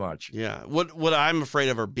little too much. Yeah. What I'm afraid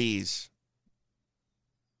of are bees.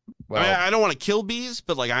 Well, I don't want to kill bees,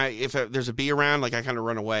 but like if there's a bee around, like I kind of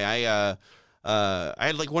run away. I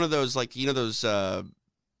had like one of those, like, those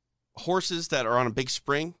horses that are on a big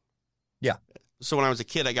spring. Yeah. So when I was a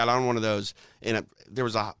kid, I got on one of those, and there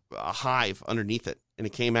was a hive underneath it, and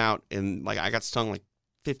it came out, and like I got stung like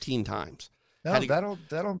 15 times. No,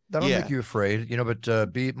 that'll make you afraid,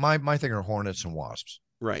 But my thing are hornets and wasps.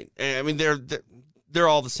 Right. I mean, they're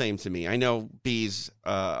all the same to me. I know bees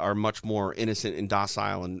are much more innocent and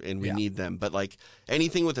docile, and we need them. But like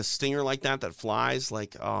anything with a stinger like that flies,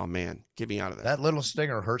 like, oh man, get me out of there. That little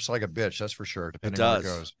stinger hurts like a bitch. That's for sure. Depending on where it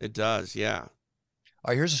goes. It does. Yeah. All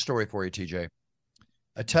right. Here's a story for you, TJ.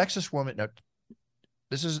 A Texas woman. Now,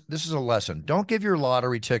 this is a lesson. Don't give your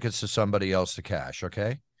lottery tickets to somebody else to cash.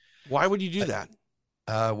 Okay. Why would you do that?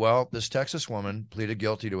 Well, this Texas woman pleaded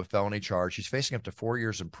guilty to a felony charge. She's facing up to 4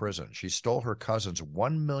 years in prison. She stole her cousin's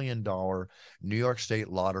 $1 million New York State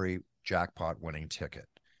lottery jackpot winning ticket.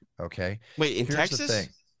 Okay. Wait, in Here's Texas? the thing.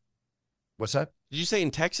 What's that? Did you say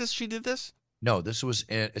in Texas she did this? No,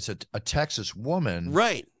 it's a Texas woman.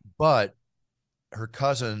 Right. But her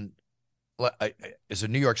cousin is a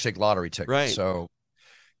New York State lottery ticket. Right. So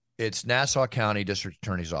it's Nassau County District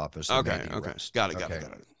Attorney's Office. Okay. Got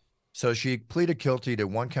it. So she pleaded guilty to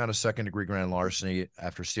one count of second-degree grand larceny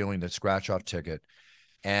after stealing the scratch-off ticket.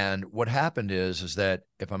 And what happened is that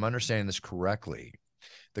if I'm understanding this correctly,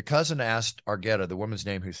 the cousin asked Argueta, the woman's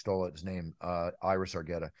name who stole his name, Iris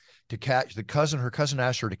Argueta, to catch her cousin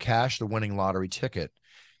asked her to cash the winning lottery ticket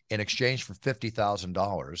in exchange for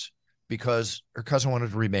 $50,000 because her cousin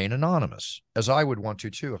wanted to remain anonymous, as I would want to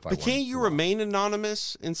too if I. But can't you remain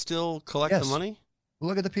anonymous and still collect the money?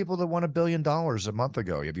 Look at the people that won $1 billion a month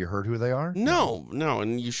ago. Have you heard who they are? No,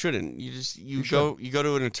 and you shouldn't. You go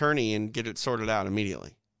to an attorney and get it sorted out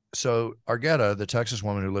immediately. So Argueta, the Texas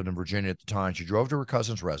woman who lived in Virginia at the time, she drove to her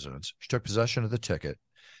cousin's residence. She took possession of the ticket.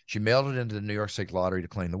 She mailed it into the New York State Lottery to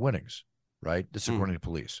claim the winnings, right? This is according to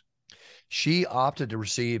police. She opted to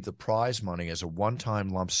receive the prize money as a one-time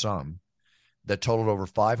lump sum that totaled over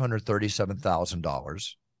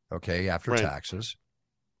 $537,000, okay, after taxes.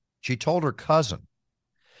 She told her cousin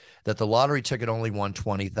that the lottery ticket only won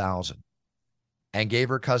 $20,000. And gave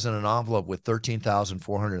her cousin an envelope with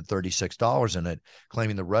 $13,436 in it,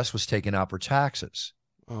 claiming the rest was taken out for taxes.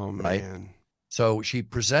 Oh, man. Right? So she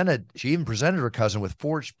even presented her cousin with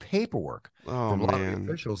forged paperwork from lottery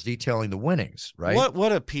officials detailing the winnings, right?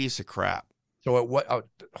 What a piece of crap. So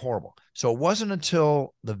horrible. So it wasn't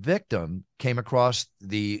until the victim came across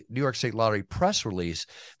the New York State Lottery press release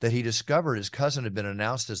that he discovered his cousin had been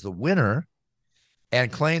announced as the winner and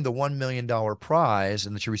claimed the $1 million prize,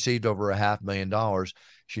 and that she received over $500,000.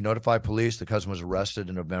 She notified police. The cousin was arrested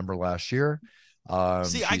in November last year. I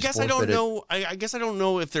guess I don't know. I guess I don't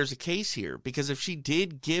know if there's a case here, because if she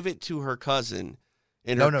did give it to her cousin,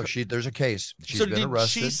 and there's a case. She's been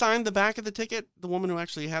arrested. She sign the back of the ticket? The woman who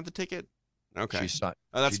actually had the ticket? Okay, she signed.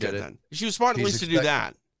 Oh, that's good then. She was smart at least to do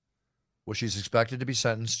that. Well, she's expected to be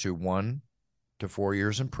sentenced to 1 to 4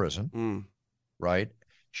 years in prison. Right.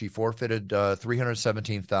 She forfeited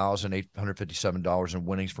 $317,857 in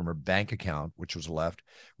winnings from her bank account, which was left,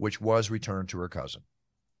 which was returned to her cousin.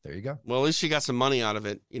 There you go. Well, at least she got some money out of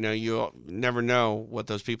it. You know, you never know what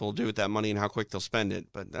those people do with that money and how quick they'll spend it,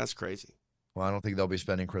 but that's crazy. Well, I don't think they'll be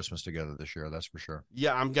spending Christmas together this year. That's for sure.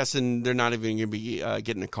 Yeah, I'm guessing they're not even going to be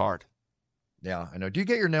getting a card. Yeah, I know. Do you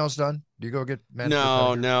get your nails done? Do you go get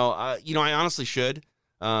No. I honestly should.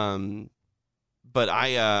 But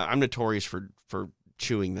I'm notorious for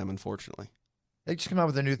chewing them, unfortunately. They just come out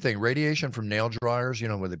with a new thing, radiation from nail dryers,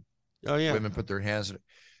 where the women put their hands in it.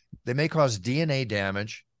 They may cause DNA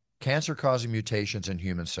damage, cancer-causing mutations in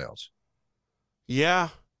human cells. Yeah,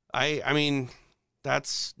 I mean,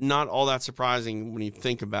 that's not all that surprising when you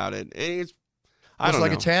think about it. It's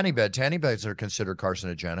like a tanning bed. Tanning beds are considered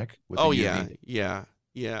carcinogenic. Yeah.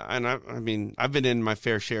 And I mean, I've been in my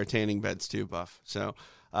fair share of tanning beds too, Buff. So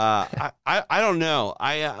I don't know.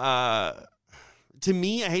 To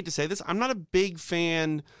me, I hate to say this, I'm not a big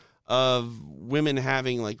fan of women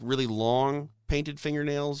having like really long painted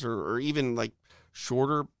fingernails or even like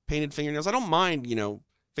shorter painted fingernails. I don't mind,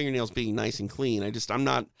 fingernails being nice and clean. I'm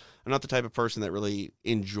not the type of person that really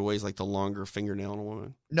enjoys like the longer fingernail in a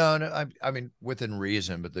woman. No, I mean within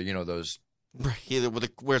reason, but those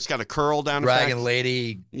where it's got a curl down. Dragon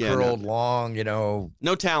lady, curled long, No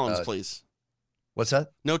talons, please. What's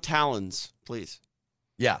that? No talons, please.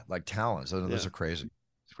 Yeah, like talons. Those are crazy.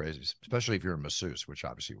 It's crazy, especially if you're a masseuse, which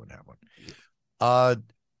obviously you wouldn't have one.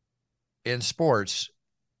 In sports,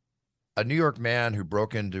 a New York man who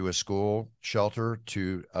broke into a school shelter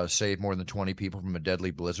to save more than 20 people from a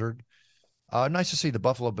deadly blizzard. Nice to see the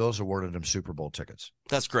Buffalo Bills awarded him Super Bowl tickets.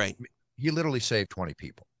 That's great. He literally saved 20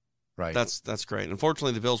 people, right? That's great.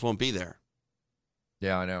 Unfortunately, the Bills won't be there.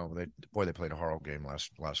 Yeah, I know. They played a horrible game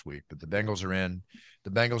last week, but the Bengals are in.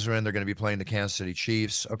 They're going to be playing the Kansas City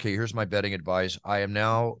Chiefs. Okay, here's my betting advice. I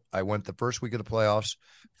went the first week of the playoffs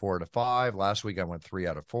 4 out of 5. Last week I went 3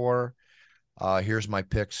 out of 4. Here's my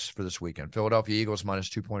picks for this weekend. Philadelphia Eagles minus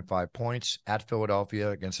 2.5 points at Philadelphia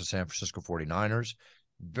against the San Francisco 49ers.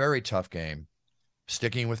 Very tough game.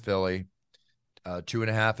 Sticking with Philly.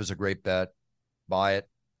 2.5 is a great bet. Buy it.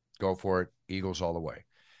 Go for it. Eagles all the way.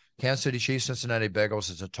 Kansas City Chiefs, Cincinnati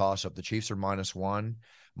Bengals is a toss-up. The Chiefs are -1.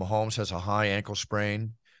 Mahomes has a high ankle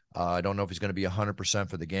sprain. I don't know if he's going to be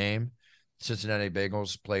 100% for the game. Cincinnati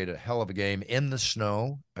Bengals played a hell of a game in the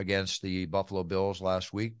snow against the Buffalo Bills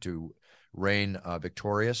last week to reign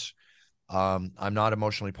victorious. I'm not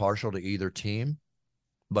emotionally partial to either team,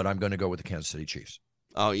 but I'm going to go with the Kansas City Chiefs.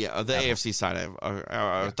 Oh, yeah. The AFC side.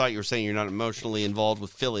 I thought you were saying you're not emotionally involved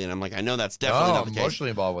with Philly, and I'm like, I know that's definitely not the case. I'm emotionally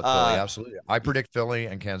involved with Philly, absolutely. I predict Philly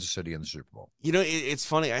and Kansas City in the Super Bowl. It's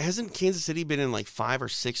funny. Hasn't Kansas City been in like 5 or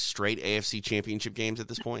 6 straight AFC championship games at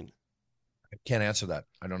this point? I can't answer that.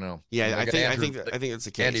 I don't know. Yeah, I think that's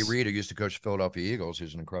the case. Andy Reid, who used to coach Philadelphia Eagles,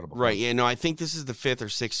 who's an incredible right. coach. Yeah, no, I think this is the 5th or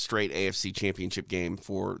 6th straight AFC championship game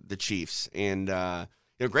for the Chiefs, and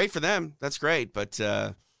great for them. That's great, but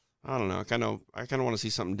I don't know. I kind of want to see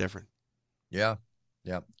something different. Yeah,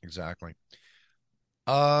 exactly.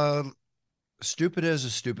 Stupid is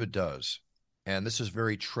as stupid does, and this is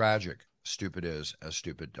very tragic. Stupid is as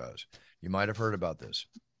stupid does. You might have heard about this.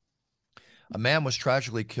 A man was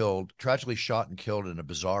tragically shot and killed in a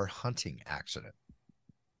bizarre hunting accident.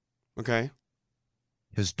 Okay.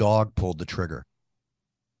 His dog pulled the trigger.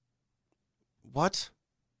 What?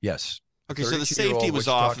 Yes. Okay, so the safety was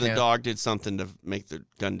off and the dog did something to make the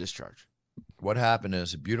gun discharge. What happened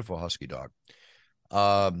is a beautiful husky dog.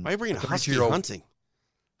 Why are you bringing a husky hunting?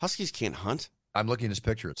 Huskies can't hunt. I'm looking at this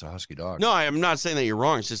picture. It's a husky dog. No, I'm not saying that you're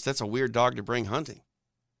wrong. It's just that's a weird dog to bring hunting.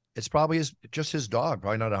 It's probably just his dog.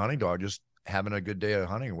 Probably not a hunting dog, just having a good day of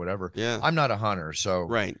hunting or whatever. Yeah. I'm not a hunter, so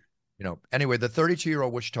right. Anyway, the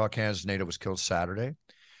 32-year-old Wichita, Kansas native was killed Saturday.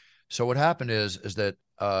 So what happened is that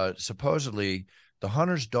supposedly the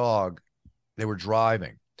hunter's dog, they were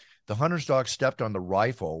driving. The hunter's dog stepped on the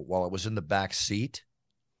rifle while it was in the back seat,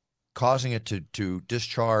 causing it to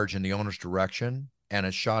discharge in the owner's direction, and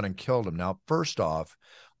it shot and killed him. Now, first off,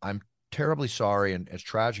 I'm terribly sorry, and it's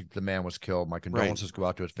tragic the man was killed. My condolences go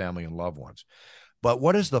out to his family and loved ones. But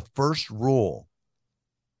what is the first rule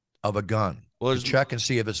of a gun? Well, to check and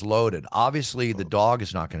see if it's loaded. Obviously, the dog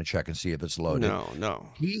is not going to check and see if it's loaded. No.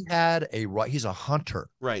 He's a hunter.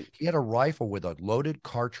 Right. He had a rifle with a loaded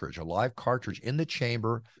cartridge, a live cartridge in the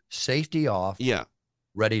chamber, safety off. Yeah.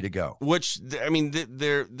 Ready to go. Which, I mean,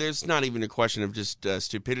 there's not even a question of just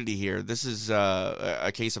stupidity here. This is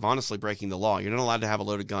a case of honestly breaking the law. You're not allowed to have a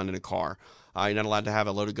loaded gun in a car. You're not allowed to have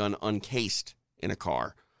a loaded gun uncased in a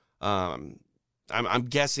car. I'm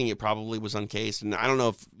guessing it probably was uncased, and I don't know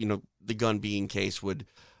if the gun being cased would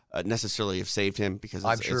necessarily have saved him because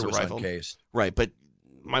I'm sure it's a it was rifle. Uncased. Right, but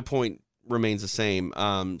my point remains the same.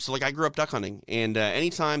 So like I grew up duck hunting, and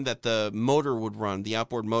anytime that the motor would run, the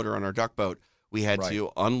outboard motor on our duck boat, we had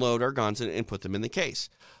to unload our guns and put them in the case,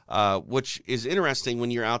 which is interesting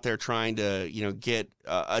when you're out there trying to get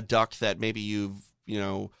a duck that maybe you've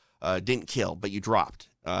didn't kill but you dropped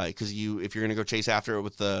because if you're going to go chase after it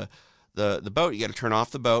with the boat, you got to turn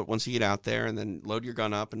off the boat once you get out there and then load your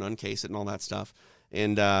gun up and uncase it and all that stuff.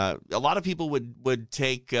 And a lot of people would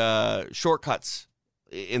take shortcuts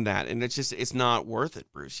in that, and it's not worth it,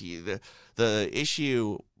 Bruce. The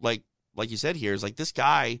issue, like you said here, is like this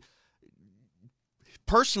guy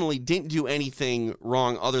personally didn't do anything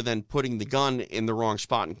wrong other than putting the gun in the wrong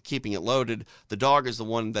spot and keeping it loaded. The dog is the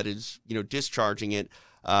one that is discharging it,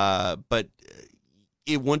 but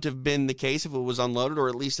it wouldn't have been the case if it was unloaded, or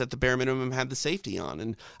at least at the bare minimum had the safety on.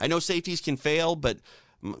 And I know safeties can fail, but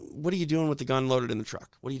what are you doing with the gun loaded in the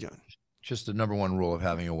truck? What are you doing? Just the number one rule of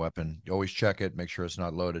having a weapon. You always check it, make sure it's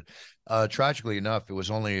not loaded. Tragically enough, it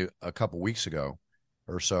was only a couple weeks ago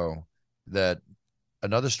or so that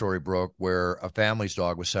another story broke where a family's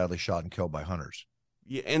dog was sadly shot and killed by hunters.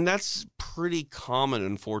 Yeah, and that's pretty common,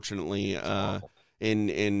 unfortunately,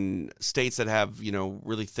 in states that have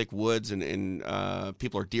really thick woods and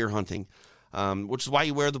people are deer hunting, which is why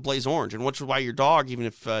you wear the Blaze Orange, and which is why your dog, even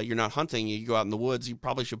if you're not hunting, you go out in the woods, you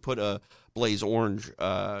probably should put a Blaze Orange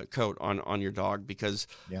coat on your dog, because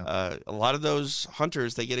a lot of those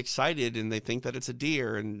hunters, they get excited and they think that it's a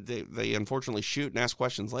deer, and they unfortunately shoot and ask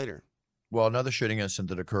questions later. Well, another shooting incident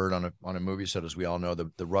that occurred on a movie set, as we all know,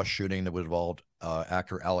 the Rush shooting that involved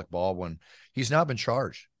actor Alec Baldwin. He's now been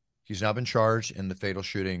charged. He's now been charged in the fatal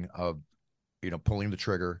shooting of, pulling the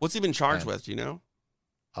trigger. What's he been charged with? Do you know?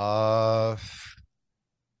 Because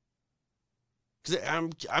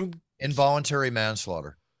I'm involuntary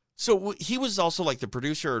manslaughter. So he was also like the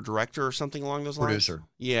producer or director or something along those lines. Producer.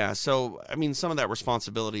 Yeah. So I mean, some of that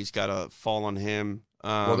responsibility's got to fall on him.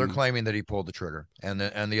 Well, they're claiming that he pulled the trigger, and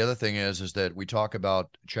the other thing is that we talk about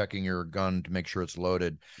checking your gun to make sure it's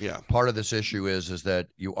loaded. Yeah. Part of this issue is that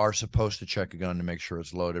you are supposed to check a gun to make sure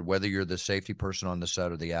it's loaded, whether you're the safety person on the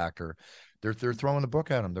set or the actor. They're throwing the book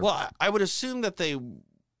at him. Well, I would assume that they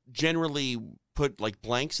generally put like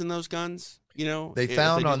blanks in those guns. They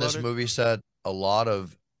found on this movie set a lot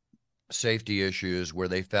of safety issues where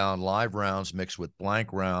they found live rounds mixed with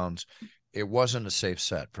blank rounds. It wasn't a safe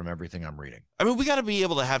set from everything I'm reading. I mean, we got to be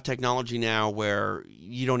able to have technology now where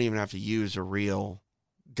you don't even have to use a real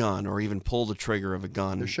gun or even pull the trigger of a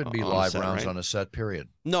gun. There should be live rounds on a set, period.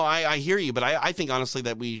 No, I hear you, but I think honestly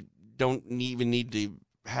that we don't even need to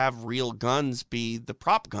have real guns be the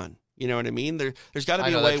prop gun. You know what I mean? There's got to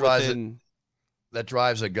be a way within... That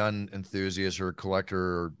drives a gun enthusiast or collector,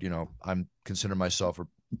 or, I'm consider myself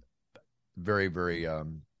very, very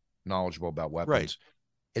knowledgeable about weapons. Right.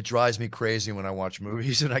 It drives me crazy when I watch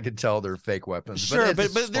movies and I can tell they're fake weapons. Sure,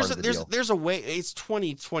 but but there's a way. It's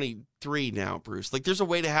 2023 now, Bruce. Like there's a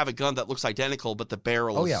way to have a gun that looks identical, but the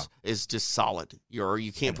barrel is just solid.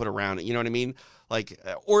 You can't put around it. You know what I mean? Like,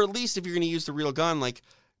 or at least if you're going to use the real gun, like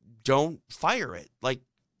don't fire it. Like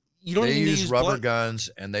you don't. They even use rubber blood. guns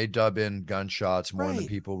and they dub in gunshots more than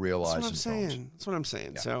people realize. That's what I'm saying. That's what I'm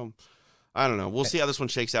saying. Yeah. So. I don't know. We'll see how this one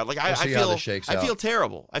shakes out. Like I feel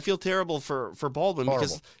terrible. I feel terrible for Baldwin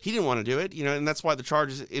because he didn't want to do it, and that's why the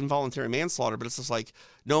charge is involuntary manslaughter. But it's just like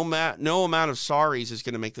no amount of sorries is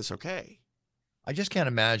going to make this okay. I just can't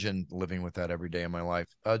imagine living with that every day in my life.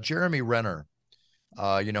 Jeremy Renner,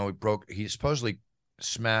 he supposedly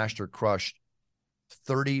smashed or crushed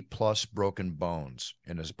 30 plus broken bones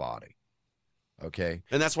in his body. Okay,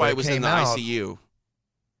 and that's why it was in the ICU.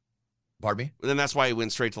 Pardon me? Then that's why he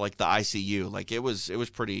went straight to like the ICU. Like it was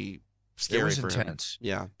pretty scary. It was intense. Him.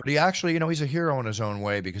 Yeah. But he actually, he's a hero in his own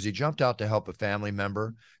way because he jumped out to help a family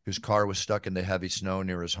member whose car was stuck in the heavy snow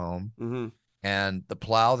near his home. Mm-hmm. And the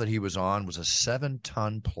plow that he was on was a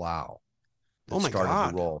 7-ton plow that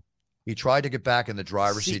started to roll. He tried to get back in the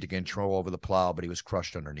driver's seat to get control over the plow, but he was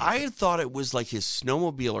crushed underneath. I had thought it was like his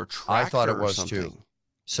snowmobile or tractor. I thought it was something. too.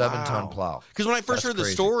 7-ton plow. Because when I first heard the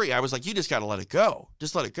story, I was like, you just got to let it go.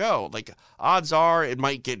 Just let it go. Like, odds are it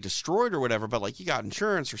might get destroyed or whatever, but like you got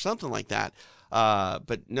insurance or something like that.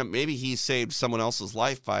 But no, maybe he saved someone else's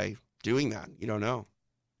life by doing that. You don't know.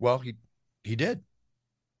 Well, he did,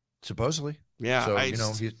 supposedly. Yeah. So,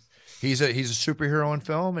 he's a superhero in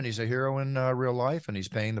film and he's a hero in real life and he's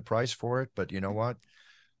paying the price for it. But you know what?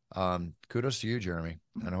 Kudos to you, Jeremy,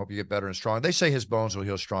 and I hope you get better and strong. They say his bones will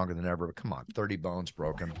heal stronger than ever, but come on, 30 bones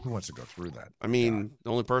broken. Who wants to go through that? I mean,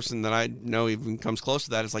 the only person that I know even comes close to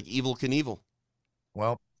that is like Evel Knievel.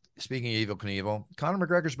 Well, speaking of Evel Knievel, Conor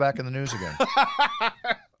McGregor's back in the news again.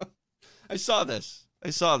 I saw this.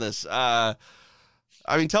 I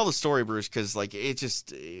mean, tell the story, Bruce, because like it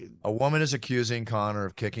just. A woman is accusing Conor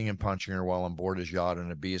of kicking and punching her while on board his yacht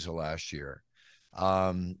in Ibiza last year.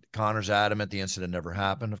 Conor's adamant the incident never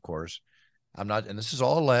happened, of course. I'm not, and this is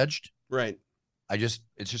all alleged. Right. It's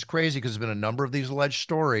just crazy because there's been a number of these alleged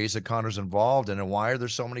stories that Conor's involved in, and why are there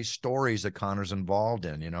so many stories that Conor's involved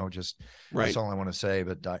in? That's all I want to say.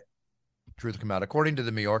 But truth come out. According to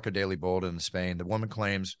the Mallorca Daily Bulletin in Spain, the woman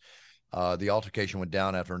claims the altercation went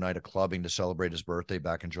down after a night of clubbing to celebrate his birthday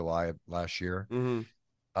back in July of last year. Mm-hmm.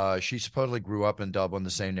 She supposedly grew up in Dublin, the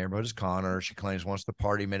same neighborhood as Conor. She claims once the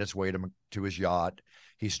party made its way to his yacht,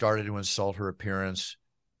 he started to insult her appearance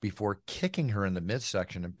before kicking her in the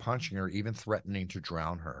midsection and punching her, even threatening to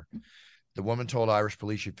drown her. The woman told Irish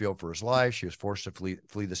police she'd feel for his life. She was forced to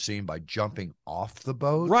flee the scene by jumping off the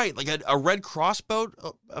boat. Right, like a Red Cross boat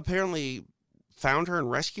apparently found her and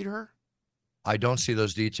rescued her. I don't see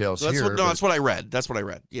those details here. That's what I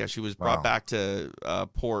read. Yeah, she was brought back to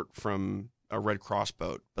port from a Red Cross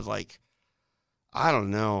boat, but like, I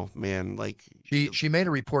don't know, man. Like she made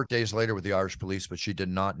a report days later with the Irish police, but she did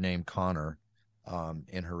not name Conor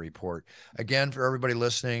in her report. Again, for everybody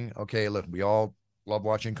listening, okay, look, we all love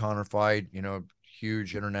watching Conor fight.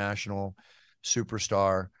 Huge international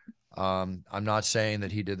superstar. I'm not saying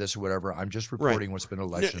that he did this or whatever. I'm just reporting what's been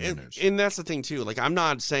alleged in the news. And that's the thing too. Like, I'm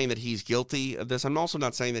not saying that he's guilty of this. I'm also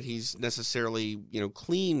not saying that he's necessarily,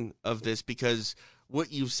 clean of this, because what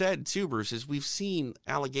you've said too, Bruce, is we've seen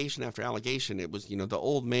allegation after allegation. It was, the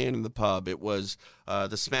old man in the pub. It was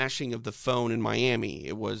the smashing of the phone in Miami.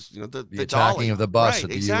 It was, the attacking dolly of the bus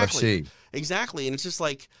at the UFC. Exactly. And it's just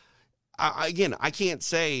like, I can't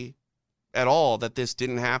say at all that this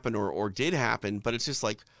didn't happen or did happen, but it's just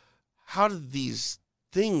like, how do these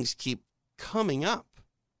things keep coming up?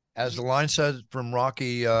 As the line says from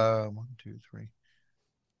Rocky, 1, 2, 3,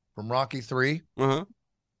 from Rocky 3,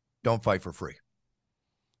 don't fight for free.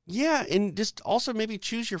 Yeah, and just also maybe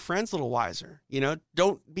choose your friends a little wiser.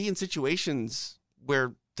 Don't be in situations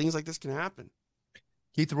where things like this can happen.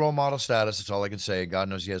 Keep the role model status. That's all I can say. God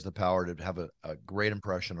knows he has the power to have a great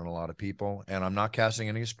impression on a lot of people. And I'm not casting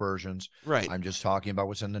any aspersions. Right. I'm just talking about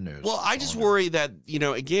what's in the news. Well, I just worry that,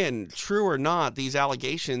 again, true or not, these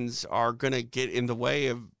allegations are going to get in the way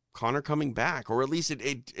of Conor coming back, or at least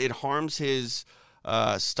it harms his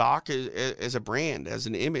stock as a brand, as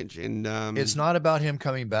an image. And it's not about him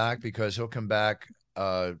coming back, because he'll come back,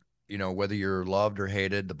 whether you're loved or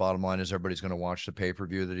hated. The bottom line is everybody's going to watch the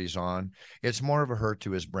pay-per-view that he's on. It's more of a hurt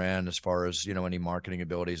to his brand as far as, any marketing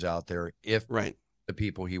abilities out there, if the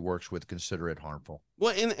people he works with consider it harmful.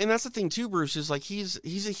 Well, and that's the thing too, Bruce, is like he's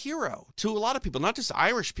a hero to a lot of people, not just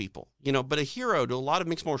Irish people, but a hero to a lot of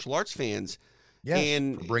mixed martial arts fans. Yeah,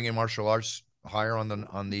 and for bringing martial arts higher on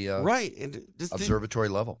the right, and observatory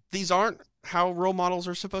level. These aren't how role models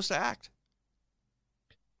are supposed to act.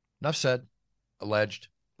 Enough said. Alleged.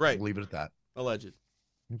 Right. Leave it at that. Alleged.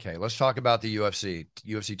 Okay, let's talk about the UFC.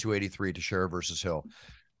 UFC 283, Teixeira versus Hill.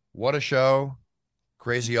 What a show.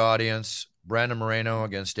 Crazy audience. Brandon Moreno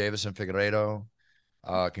against Davison Figueiredo.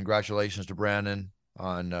 Congratulations to Brandon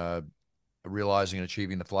on realizing and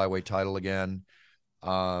achieving the flyweight title again.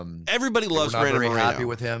 Everybody loves Brandon very Moreno. happy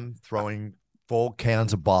with him throwing full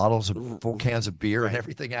cans of beer and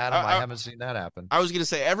everything at him. I haven't seen that happen. I was going to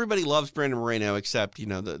say everybody loves Brandon Moreno except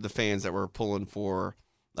the fans that were pulling for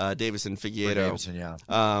Davison Figueiredo. Davison, yeah.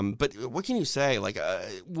 But what can you say? Like,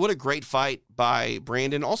 what a great fight by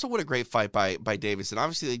Brandon. Also, what a great fight by Davison.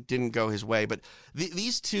 Obviously, it didn't go his way, but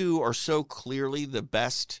these two are so clearly the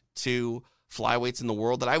best two flyweights in the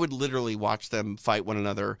world that I would literally watch them fight one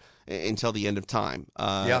another until the end of time.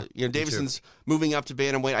 Davison's moving up to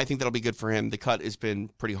bantamweight. I think that'll be good for him. The cut has been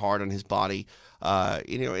pretty hard on his body.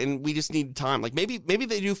 And we just need time. Like maybe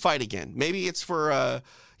they do fight again. Maybe it's for a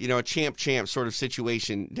champ sort of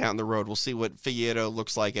situation down the road. We'll see what Figueiredo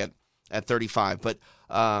looks like at 35. But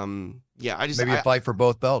maybe a fight for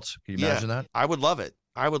both belts. Can you imagine that? I would love it.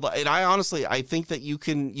 And I honestly, I think that you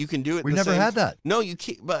can do it. We've never had that. No, you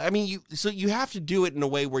can't. But I mean, so you have to do it in a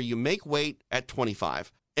way where you make weight at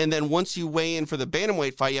 25, and then once you weigh in for the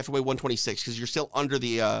bantamweight fight, you have to weigh 126 because you're still under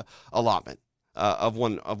the allotment of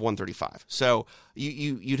 135. So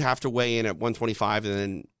you'd have to weigh in at 125 and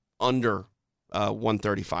then under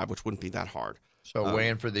 135, which wouldn't be that hard. So weigh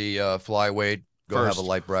in for the flyweight. Go first, have a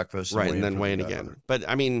light breakfast. Right, and then weigh in again. But,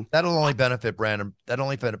 I mean... That'll only benefit Brandon. That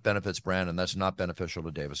only benefits Brandon. That's not beneficial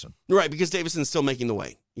to Davison. Right, because Davison's still making the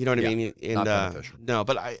weight. You know what I mean? And, not beneficial. No,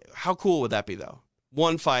 but how cool would that be, though?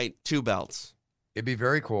 One fight, two belts. It'd be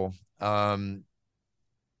very cool. On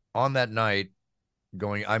that night,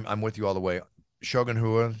 I'm with you all the way. Shogun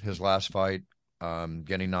Rua, his last fight,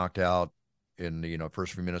 getting knocked out in the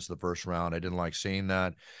first few minutes of the first round. I didn't like seeing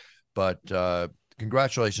that. But...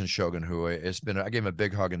 congratulations, Shogun Rua. I gave him a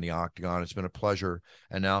big hug in the octagon. It's been a pleasure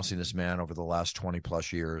announcing this man over the last 20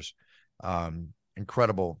 plus years.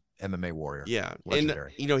 Incredible MMA warrior. Yeah.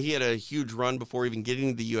 Legendary. And, he had a huge run before even getting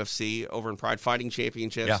to the UFC over in Pride Fighting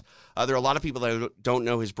Championships. Yeah. There are a lot of people that don't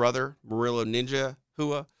know his brother, Murillo Ninja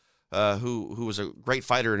Rua, who was a great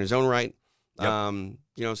fighter in his own right.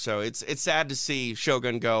 Yep. So it's sad to see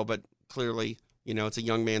Shogun go, but clearly, it's a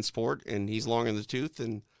young man's sport and he's long in the tooth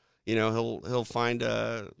and, he'll find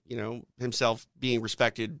himself being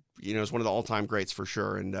respected, as one of the all-time greats for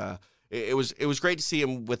sure. And it was great to see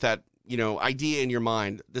him with that, idea in your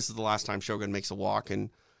mind. This is the last time Shogun makes a walk, and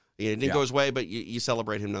it didn't go his way, but you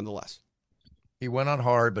celebrate him nonetheless. He went on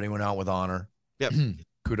hard, but he went out with honor. Yep.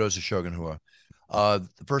 Kudos to Shogun Rua. The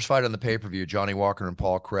first fight on the pay-per-view, Johnny Walker and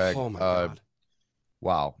Paul Craig. Oh my God.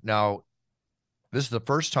 Wow. Now, this is the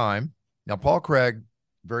first time. Now, Paul Craig,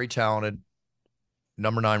 very talented.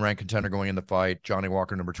 Number 9 ranked contender going in the fight. Johnny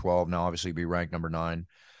Walker, number 12, now obviously be ranked number 9,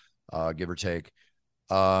 give or take.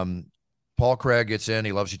 Paul Craig gets in.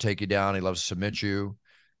 He loves to take you down. He loves to submit you.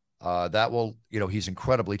 He's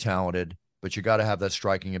incredibly talented, but you got to have that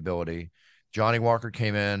striking ability. Johnny Walker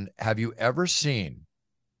came in. Have you ever seen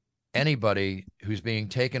anybody who's being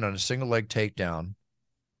taken on a single leg takedown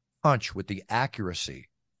punch with the accuracy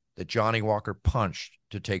that Johnny Walker punched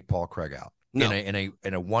to take Paul Craig out? No. In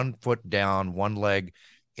a 1 foot down, one leg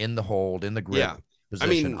in the hold, in the grip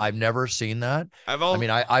position. I've never seen that.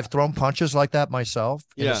 I've thrown punches like that myself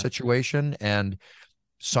in a situation and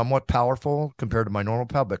somewhat powerful compared to my normal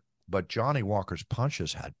power, but Johnny Walker's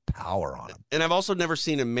punches had power on them. And I've also never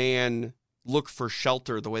seen a man look for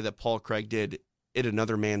shelter the way that Paul Craig did in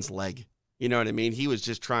another man's leg. You know what I mean? He was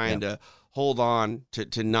just trying to hold on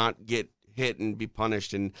to not get hit and be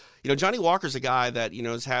punished. And Johnny Walker's a guy that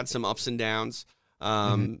has had some ups and downs,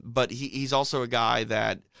 but he's also a guy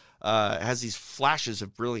that has these flashes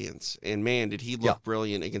of brilliance, and man, did he look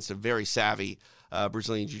brilliant against a very savvy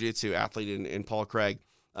Brazilian Jiu-Jitsu athlete in Paul Craig.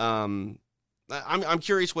 I'm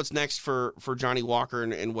curious what's next for Johnny Walker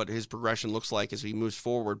and what his progression looks like as he moves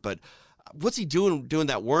forward, but what's he doing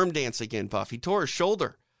that worm dance again, Buff? He tore his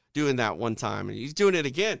shoulder doing that one time, and he's doing it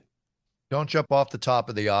again. Don't jump off the top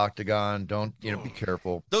of the octagon. Don't, be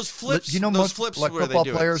careful. Those flips, like football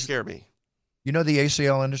players scare me. You know the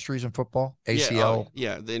ACL industries in football? ACL.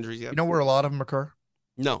 The injuries. Yeah. You know where a lot of them occur?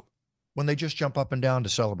 No. When they just jump up and down to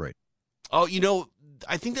celebrate. Oh,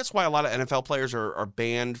 I think that's why a lot of NFL players are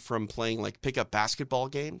banned from playing like pickup basketball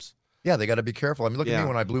games. Yeah, they got to be careful. I mean, look at me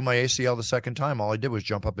when I blew my ACL the second time. All I did was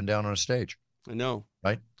jump up and down on a stage. I know.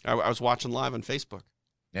 Right? I was watching live on Facebook.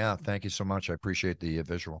 Yeah, thank you so much. I appreciate the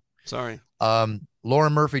visual. Sorry.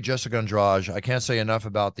 Lauren Murphy, Jessica Andrade. I can't say enough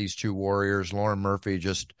about these two warriors. Lauren Murphy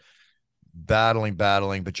just battling.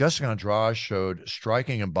 But Jessica Andrade showed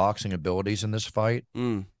striking and boxing abilities in this fight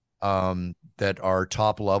that are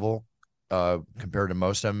top level compared to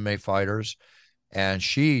most MMA fighters. And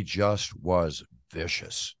she just was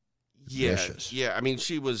vicious. Yeah, vicious. yeah. I mean,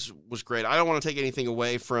 she was great. I don't want to take anything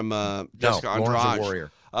away from Jessica Andrade. Lauren's a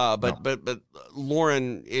warrior. But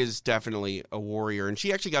Lauren is definitely a warrior, and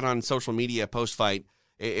she actually got on social media post fight.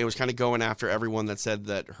 It was kind of going after everyone that said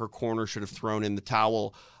that her corner should have thrown in the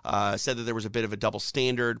towel. Said that there was a bit of a double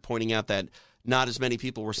standard, pointing out that not as many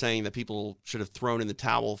people were saying that people should have thrown in the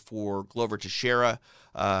towel for Glover Teixeira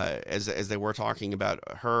as they were talking about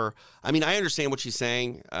her. I mean, I understand what she's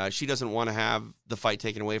saying. She doesn't want to have the fight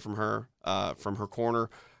taken away from her corner.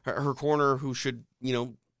 Her corner, who should,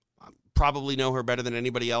 probably know her better than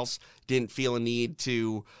anybody else, didn't feel a need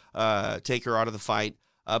to take her out of the fight.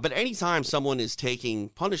 But anytime someone is taking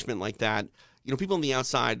punishment like that, people on the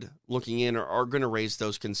outside looking in are going to raise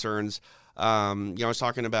those concerns. I was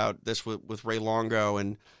talking about this with Ray Longo,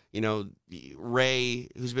 and, Ray,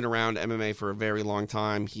 who's been around MMA for a very long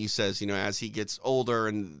time, he says, as he gets older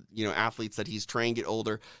and, athletes that he's trained get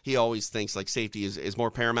older, he always thinks like safety is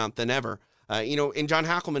more paramount than ever. In John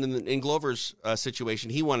Hackleman, in Glover's situation,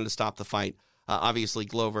 he wanted to stop the fight. Obviously,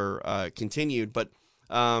 Glover continued, but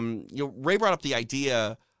Ray brought up the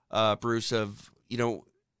idea, Bruce, of,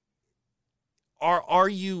 are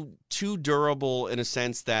you too durable in a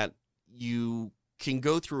sense that you can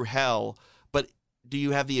go through hell, but do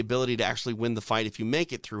you have the ability to actually win the fight if you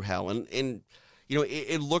make it through hell? And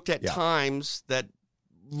it looked at times that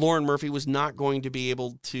Lauren Murphy was not going to be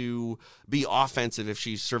able to be offensive if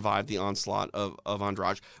she survived the onslaught of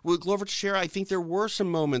Andrade. With Glover Teixeira, I think there were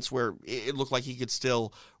some moments where it looked like he could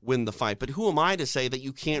still win the fight. But who am I to say that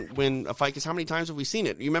you can't win a fight? Because how many times have we seen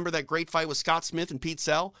it? You remember that great fight with Scott Smith and Pete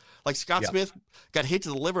Sell? Like Scott Smith got hit to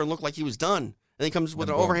the liver and looked like he was done. And he comes with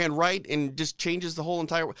an overhand right and just changes the whole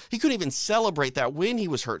entire. He couldn't even celebrate that win. He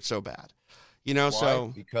was hurt so bad.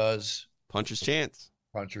 Why? Because puncher's chance.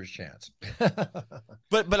 Puncher's chance.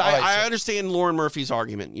 But I understand Lauren Murphy's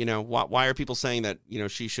argument. Why are people saying that,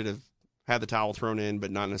 she should have had the towel thrown in, but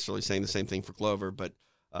not necessarily saying the same thing for Glover? But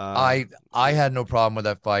I had no problem with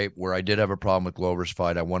that fight. Where I did have a problem with Glover's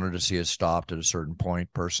fight, I wanted to see it stopped at a certain point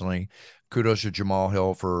personally. Kudos to Jamal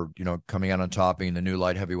Hill for, coming out on top, being the new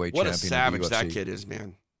light heavyweight champion. What a savage that kid is,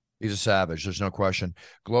 man. He's a savage. There's no question.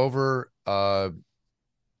 Glover,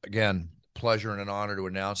 again, pleasure and an honor to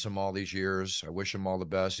announce him all these years. I wish him all the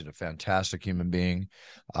best. He's a fantastic human being.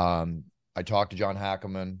 I talked to John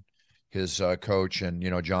Hackleman, his coach, and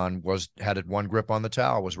John had one grip on the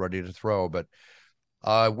towel, was ready to throw. But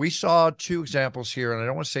we saw two examples here, and I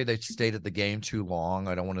don't want to say they stayed at the game too long.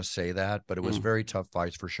 I don't want to say that, but it was very tough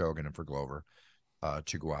fights for Shogun and for Glover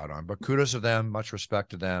to go out on. But kudos to them, much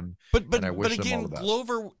respect to them. But I wish again, them all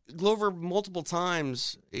the best. Glover multiple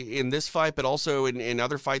times in this fight, but also in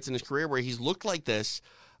other fights in his career where he's looked like this,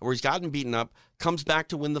 where he's gotten beaten up, comes back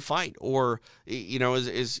to win the fight, or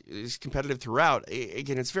is competitive throughout.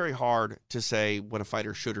 Again, it's very hard to say when a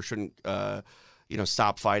fighter should or shouldn't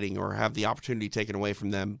stop fighting or have the opportunity taken away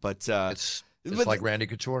from them. But it's like Randy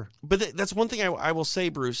Couture. But that's one thing I will say,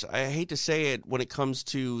 Bruce. I hate to say it when it comes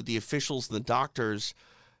to the officials and the doctors.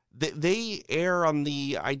 They err on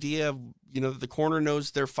the idea of, that the corner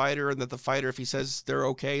knows their fighter and that the fighter, if he says they're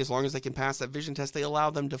okay, as long as they can pass that vision test, they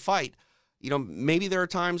allow them to fight. Maybe there are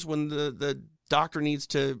times when the doctor needs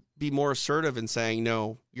to be more assertive in saying,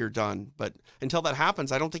 no, you're done. But until that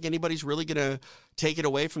happens, I don't think anybody's really going to take it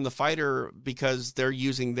away from the fighter because they're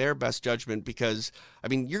using their best judgment. Because,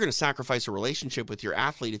 you're going to sacrifice a relationship with your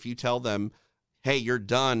athlete if you tell them, hey, you're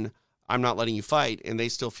done, I'm not letting you fight, and they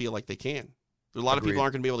still feel like they can. A lot of people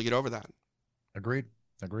aren't going to be able to get over that. Agreed.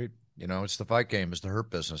 It's the fight game. It's the hurt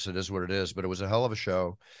business. It is what it is. But it was a hell of a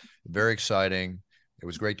show. Very exciting. It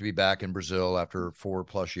was great to be back in Brazil after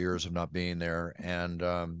 4+ years of not being there, and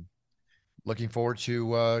looking forward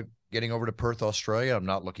to getting over to Perth, Australia. I'm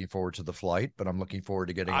not looking forward to the flight, but I'm looking forward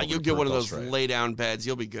to getting over you'll to get Perth, one of those Australia. lay down beds.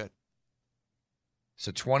 You'll be good. It's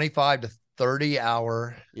a 25 to 30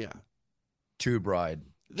 hour tube ride,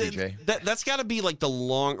 TJ. That's got to be like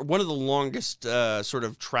one of the longest sort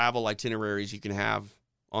of travel itineraries you can have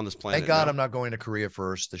on this planet. Thank God I'm not going to Korea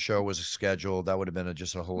first. The show was scheduled. That would have been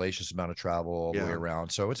just a hellacious amount of travel all the way around.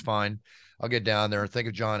 So it's fine. I'll get down there. Think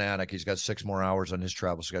of John Anik. He's got 6 more hours on his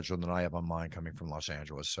travel schedule than I have on mine coming from Los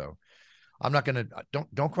Angeles. So I'm not going to,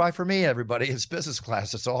 don't cry for me, everybody. It's business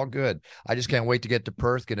class. It's all good. I just can't wait to get to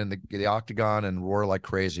Perth, get in the octagon and roar like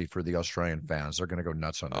crazy for the Australian fans. They're going to go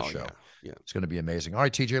nuts on this show. Yeah. It's going to be amazing. All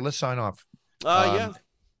right, TJ, let's sign off. Yeah.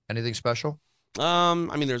 Anything special? I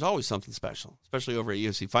mean, there's always something special, especially over at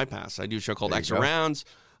UFC Fight Pass. I do a show called Extra Rounds.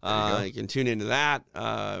 You can tune into that.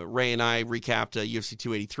 Ray and I recapped UFC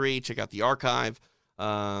 283. Check out the archive.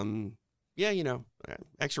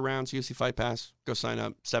 Extra Rounds, UFC Fight Pass. Go sign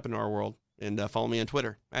up, step into our world, and follow me on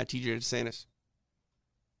Twitter at TJ DeSantis.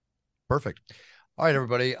 Perfect. All right,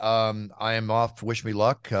 everybody. I am off. Wish me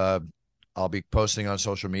luck. I'll be posting on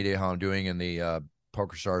social media how I'm doing in the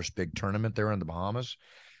PokerStars big tournament there in the Bahamas.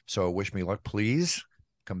 So wish me luck, please.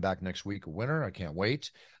 Come back next week a winner. I can't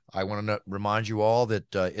wait. I want to remind you all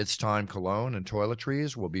that It's Time cologne and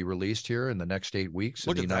toiletries will be released here in the next 8 weeks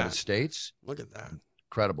in the United States. Look at that.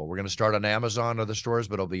 Incredible. We're going to start on Amazon or the stores,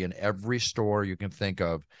 but it'll be in every store you can think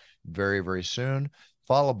of very, very soon,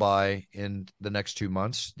 followed by, in the next 2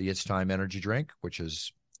 months, the It's Time energy drink, which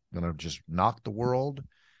is going to just knock the world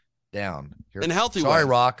down. Here. In a healthy way. Sorry,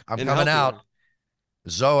 Rock. I'm coming out.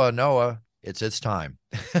 Zoa, Noah, it's time.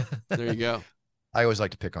 There you go. I always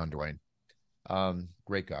like to pick on Dwayne.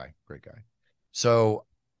 Great guy. So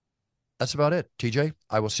that's about it. TJ,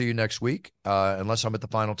 I will see you next week. Unless I'm at the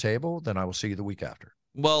final table, then I will see you the week after.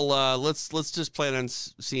 Well, let's just plan on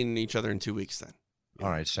seeing each other in 2 weeks then. All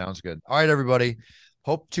right. Sounds good. All right, everybody.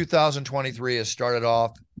 Hope 2023 has started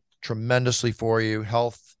off tremendously for you,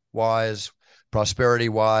 health-wise,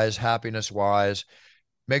 prosperity-wise, happiness-wise.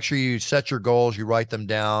 Make sure you set your goals, you write them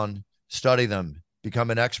down, study them, become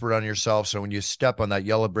an expert on yourself. So when you step on that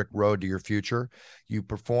yellow brick road to your future, you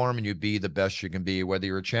perform and you be the best you can be. Whether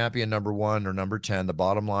you're a champion number 1 or number 10, the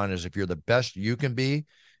bottom line is if you're the best you can be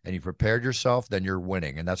and you prepared yourself, then you're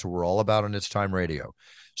winning. And that's what we're all about on It's Time Radio.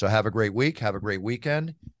 So have a great week. Have a great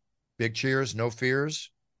weekend. Big cheers, no fears.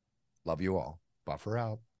 Love you all. Buffer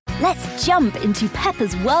out. Let's jump into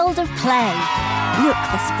Peppa's world of play. Look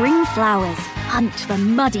for spring flowers, hunt for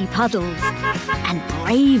muddy puddles, and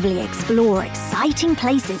bravely explore exciting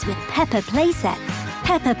places with Peppa playsets.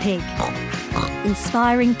 Peppa Pig,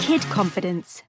 inspiring kid confidence.